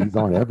mean, he's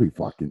on every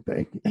fucking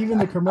thing. Even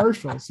the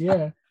commercials,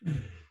 yeah.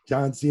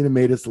 John Cena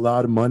made us a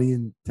lot of money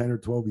in 10 or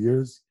 12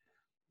 years.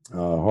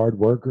 Hard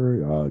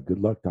worker. Good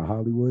luck to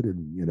Hollywood,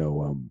 and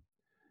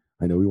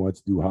I know he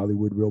wants to do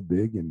Hollywood real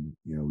big, and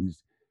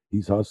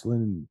he's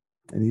hustling,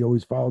 and he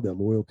always followed that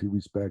loyalty,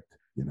 respect,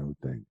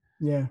 thing.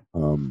 Yeah.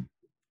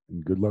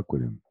 And good luck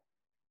with him.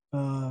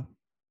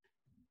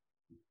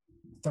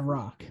 The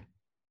Rock.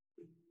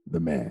 The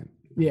man.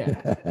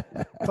 Yeah.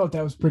 I thought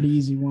that was a pretty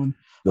easy one.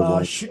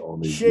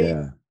 Shane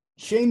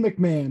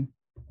McMahon.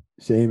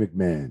 Shane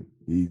McMahon.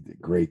 He's a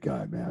great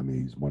guy, man. I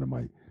mean, he's one of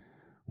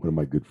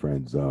my good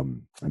friends. I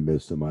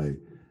miss him. I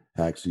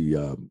actually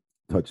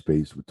touched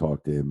base. We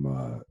talked to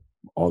him.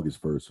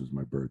 August 1st was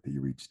my birthday. He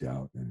reached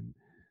out, and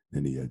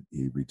then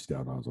he reached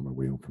out. I was on my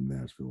way home from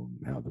Nashville,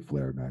 and how the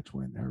Flair match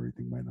went, and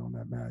everything went on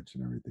that match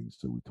and everything.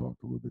 So we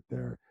talked a little bit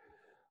there.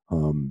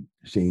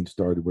 Shane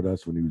started with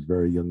us when he was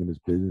very young in his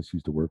business. He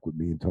used to work with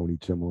me and Tony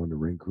Chimmel on the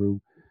ring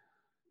crew.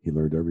 He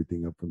learned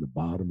everything up from the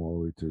bottom all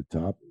the way to the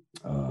top.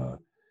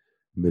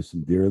 Miss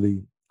him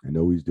dearly. I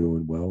know he's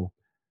doing well.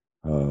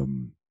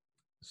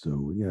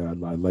 So yeah,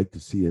 I'd like to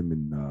see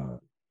him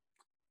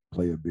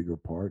play a bigger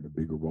part, a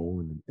bigger role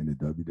in the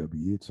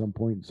WWE at some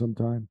point,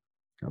 sometime.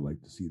 I'd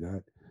like to see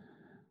that.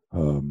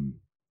 And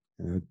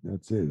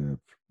that's it.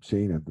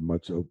 Shane had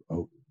much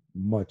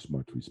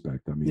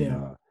respect. I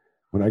mean,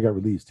 when I got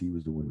released, he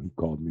was the one. He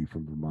called me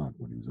from Vermont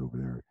when he was over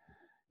there.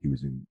 he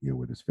was in,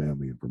 with his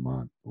family in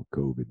Vermont with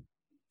COVID.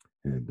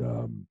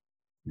 And,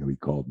 he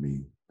called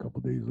me a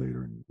couple days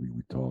later and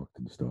we talked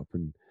and stuff.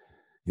 And,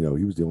 he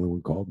was the only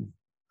one called me.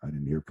 I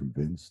didn't hear from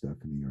Vince,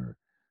 Stephanie, or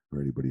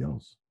anybody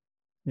else.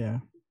 Yeah.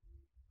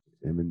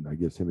 I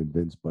guess him and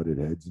Vince butted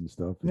heads and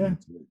stuff. And yeah.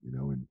 That's it,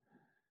 and,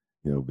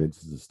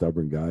 Vince is a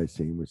stubborn guy.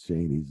 Same with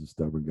Shane. He's a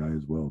stubborn guy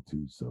as well,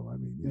 too. So, I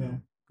mean, you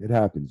know, it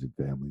happens in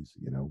families,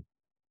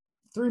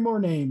 3 more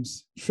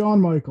names. Shawn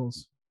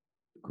Michaels.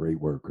 Great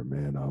worker,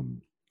 man.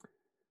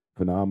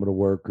 Phenomenal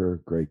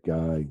worker, great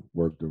guy.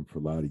 Worked him for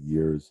a lot of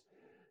years.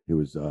 It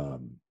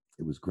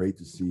was great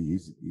to see.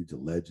 He's a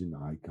legend,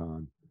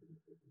 icon.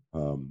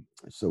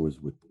 So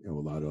is with a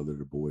lot of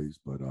other boys,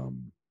 but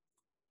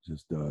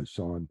just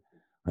Shawn.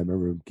 I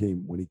remember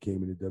when he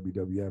came into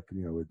WWF,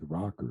 with the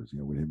Rockers,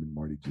 with him and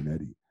Marty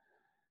Jannetty,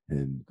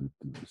 and to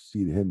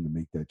see him to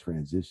make that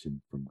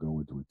transition from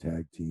going to a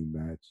tag team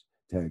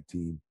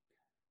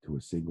to a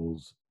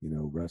singles,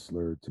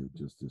 wrestler, to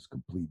just this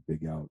complete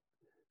big out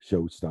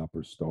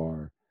showstopper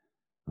star,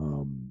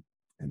 and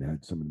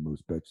had some of the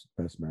most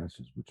best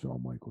matches with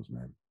Shawn Michaels,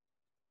 man.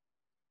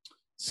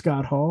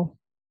 Scott Hall.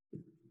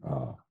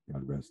 God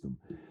rest him.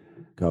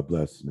 God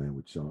bless, man,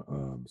 with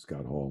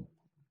Scott Hall.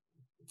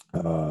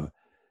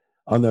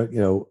 On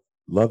the,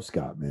 love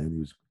Scott,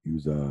 man.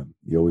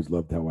 He always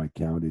loved how I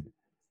counted.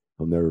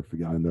 I'll never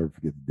forget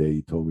the day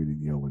he told me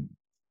that, when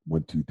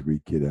 1, 2, 3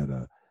 kid had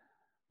a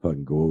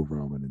fucking go over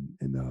him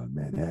in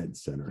Manhattan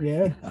Center.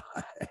 Yeah.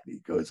 And he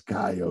goes,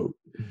 Coyote,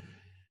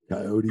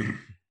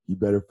 you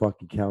better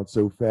fucking count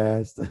so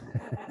fast. And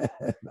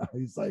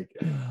he's like,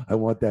 I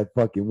want that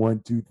fucking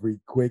 1, 2, 3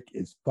 quick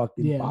as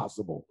fucking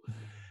possible.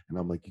 And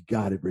I'm like, you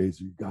got it,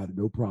 Razor. You got it.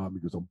 No problem.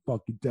 Because I'm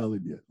fucking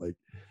telling you. Like,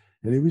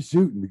 and he was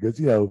shooting because,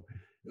 it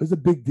was a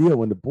big deal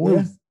when the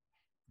boys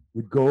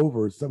would go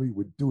over or somebody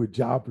would do a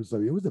job for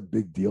somebody. It was a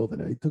big deal.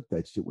 Then he took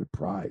that shit with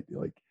pride.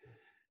 Like,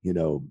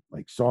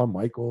 like Shawn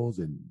Michaels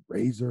and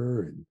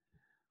Razor and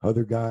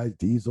other guys,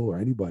 Diesel or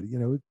anybody,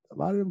 a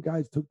lot of them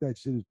guys took that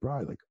shit as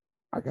pride. Like,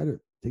 I got to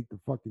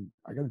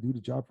do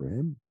the job for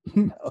him.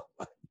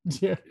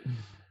 Yeah.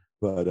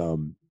 But,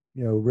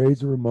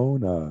 Razor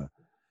Ramon,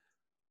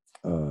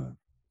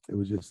 it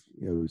was just,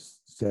 it was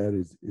sad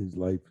his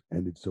life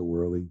ended so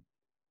early.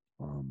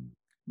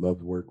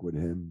 Loved work with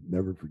him.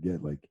 Never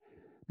forget, like,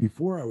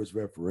 before I was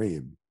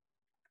refereeing,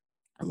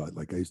 a lot,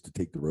 like I used to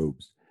take the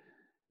ropes.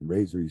 And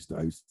Razor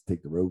I used to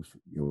take the ropes,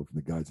 from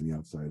the guys on the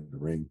outside of the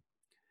ring.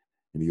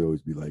 And he'd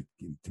always be like,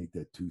 he'd take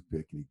that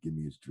toothpick and he'd give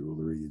me his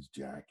jewelry, his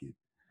jacket.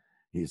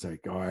 He's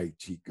like, all right,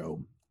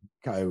 Chico,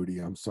 Coyote,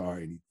 I'm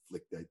sorry. And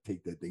he'd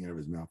take that thing out of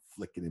his mouth,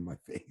 flick it in my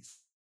face.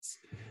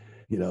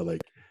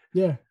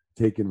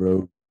 Taking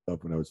ropes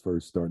up when I was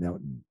first starting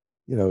out. And,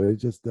 it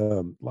was just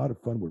a lot of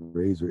fun with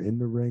Razor in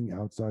the ring,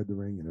 outside the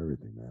ring, and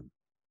everything, man.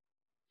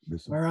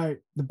 All right.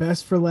 The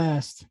best for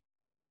last.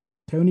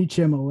 Tony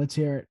Chimmel. Let's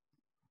hear it.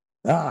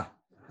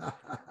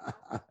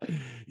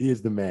 He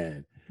is the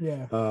man.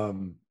 Yeah.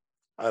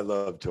 I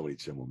love Tony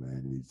Chimmel,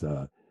 man. He's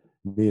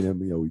me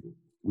and him,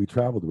 we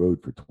traveled the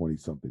road for 20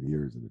 something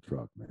years in the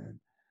truck, man,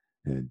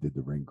 and did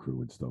the ring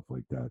crew and stuff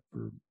like that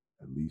for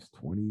at least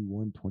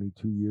 21,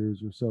 22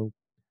 years or so.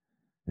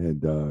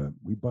 And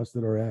we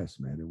busted our ass,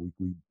 man, and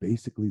we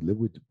basically live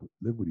with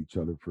each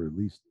other for at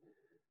least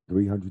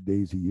 300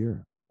 days a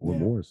year or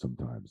more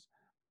sometimes.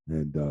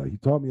 And he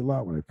taught me a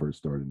lot when I first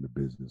started in the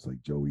business,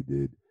 like Joey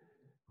did,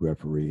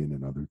 refereeing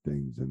and other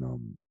things, and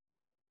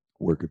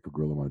working for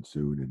Gorilla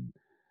Monsoon.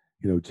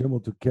 And Chimmel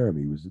took care of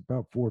me. He was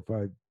about 4 or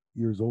 5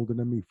 years older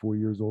than me, 4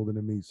 years older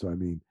than me. So I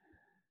mean,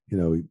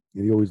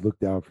 he always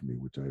looked out for me,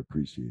 which I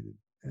appreciated.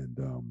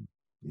 And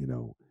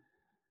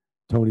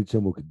Tony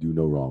Chimmel could do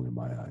no wrong in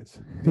my eyes,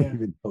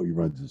 even though he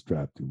runs his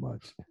trap too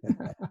much.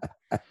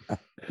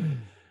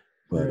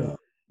 But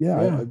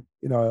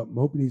I'm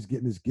hoping he's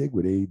getting his gig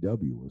with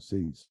AEW. We'll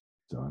see.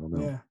 So I don't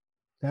know. Yeah,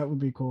 that would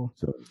be cool.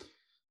 So,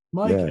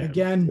 Mike,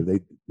 again,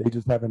 they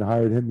just haven't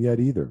hired him yet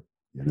either.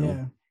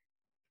 Yeah,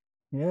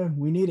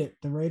 we need it.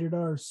 The Rated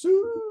R.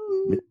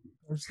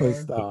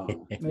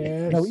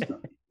 No,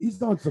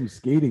 he's on some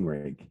skating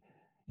rink.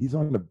 He's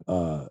on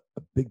a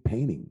big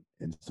painting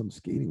in some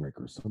skating rink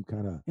or some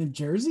kind of in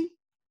Jersey.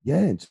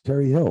 Yeah, in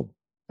Cherry Hill.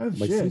 Oh,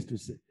 my sister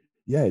said,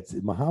 yeah, it's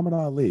Muhammad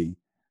Ali,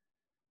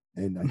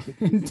 and I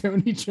think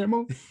Tony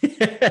Chimmel.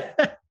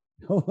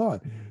 Hold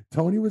on,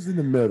 Tony was in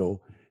the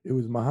middle. It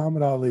was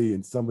Muhammad Ali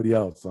and somebody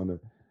else on the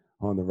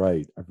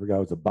right. I forgot,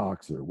 it was a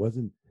boxer. It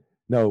wasn't.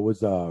 No, it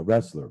was a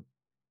wrestler.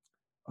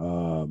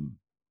 God,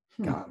 I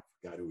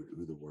forgot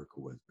who the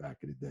worker was back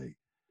in the day.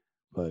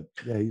 But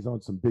yeah, he's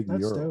on some big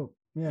mural. Dope.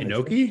 Yeah,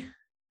 Inoki?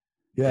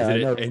 Yeah,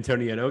 is it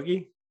Antonio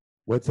Inoki?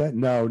 What's that?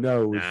 No,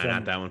 it was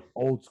not that one.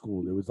 Old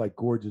school. It was like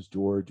Gorgeous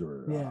George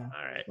or all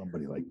right,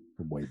 somebody like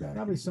from way back.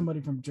 Probably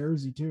somebody from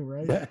Jersey too,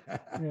 right?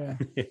 Yeah.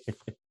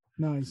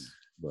 Nice.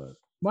 But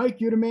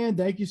Mike, you're the man.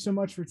 Thank you so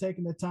much for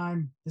taking the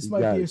time. This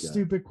might be a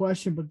stupid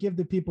question, but give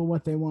the people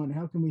what they want.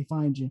 How can we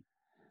find you?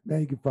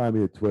 Man, you can find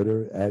me at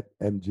Twitter at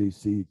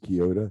MJC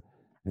Chioda.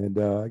 And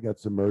I got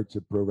some merch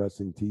at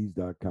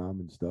ProWrestlingTees.com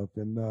and stuff.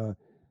 And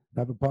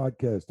have a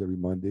podcast every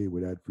Monday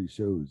with ad-free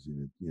shows.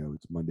 And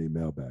it's Monday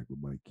Mailbag with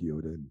Mike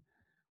Chioda, and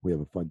we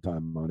have a fun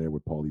time on there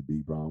with Paulie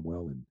B.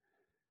 Bromwell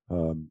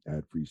and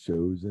ad-free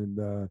shows,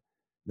 and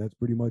that's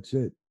pretty much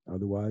it.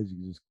 Otherwise, you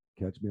can just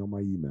catch me on my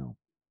email.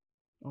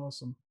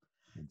 Awesome.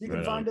 You Right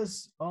can find on.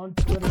 us on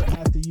Twitter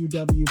at the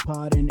UW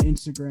Pod and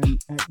Instagram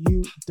at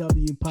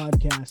UW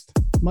Podcast.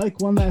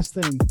 Mike, one last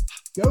thing.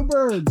 Go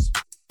Birds.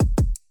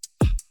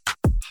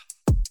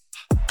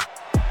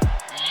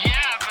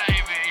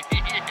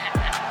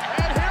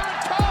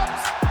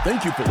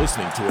 Thank you for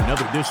listening to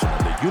another edition of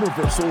the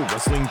Universal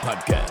Wrestling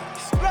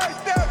Podcast.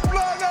 Light that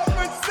blood up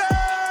and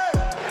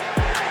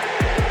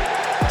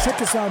say! Check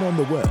us out on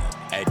the web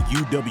at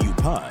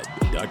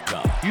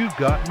uwpod.com. You've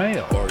got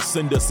mail. Or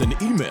send us an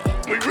email,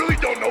 We really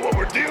don't know what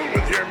we're dealing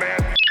with here,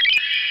 man.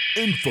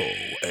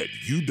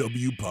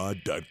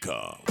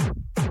 info@uwpod.com.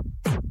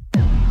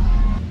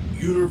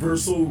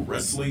 Universal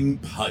Wrestling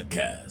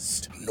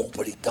Podcast.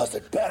 Nobody does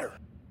it better.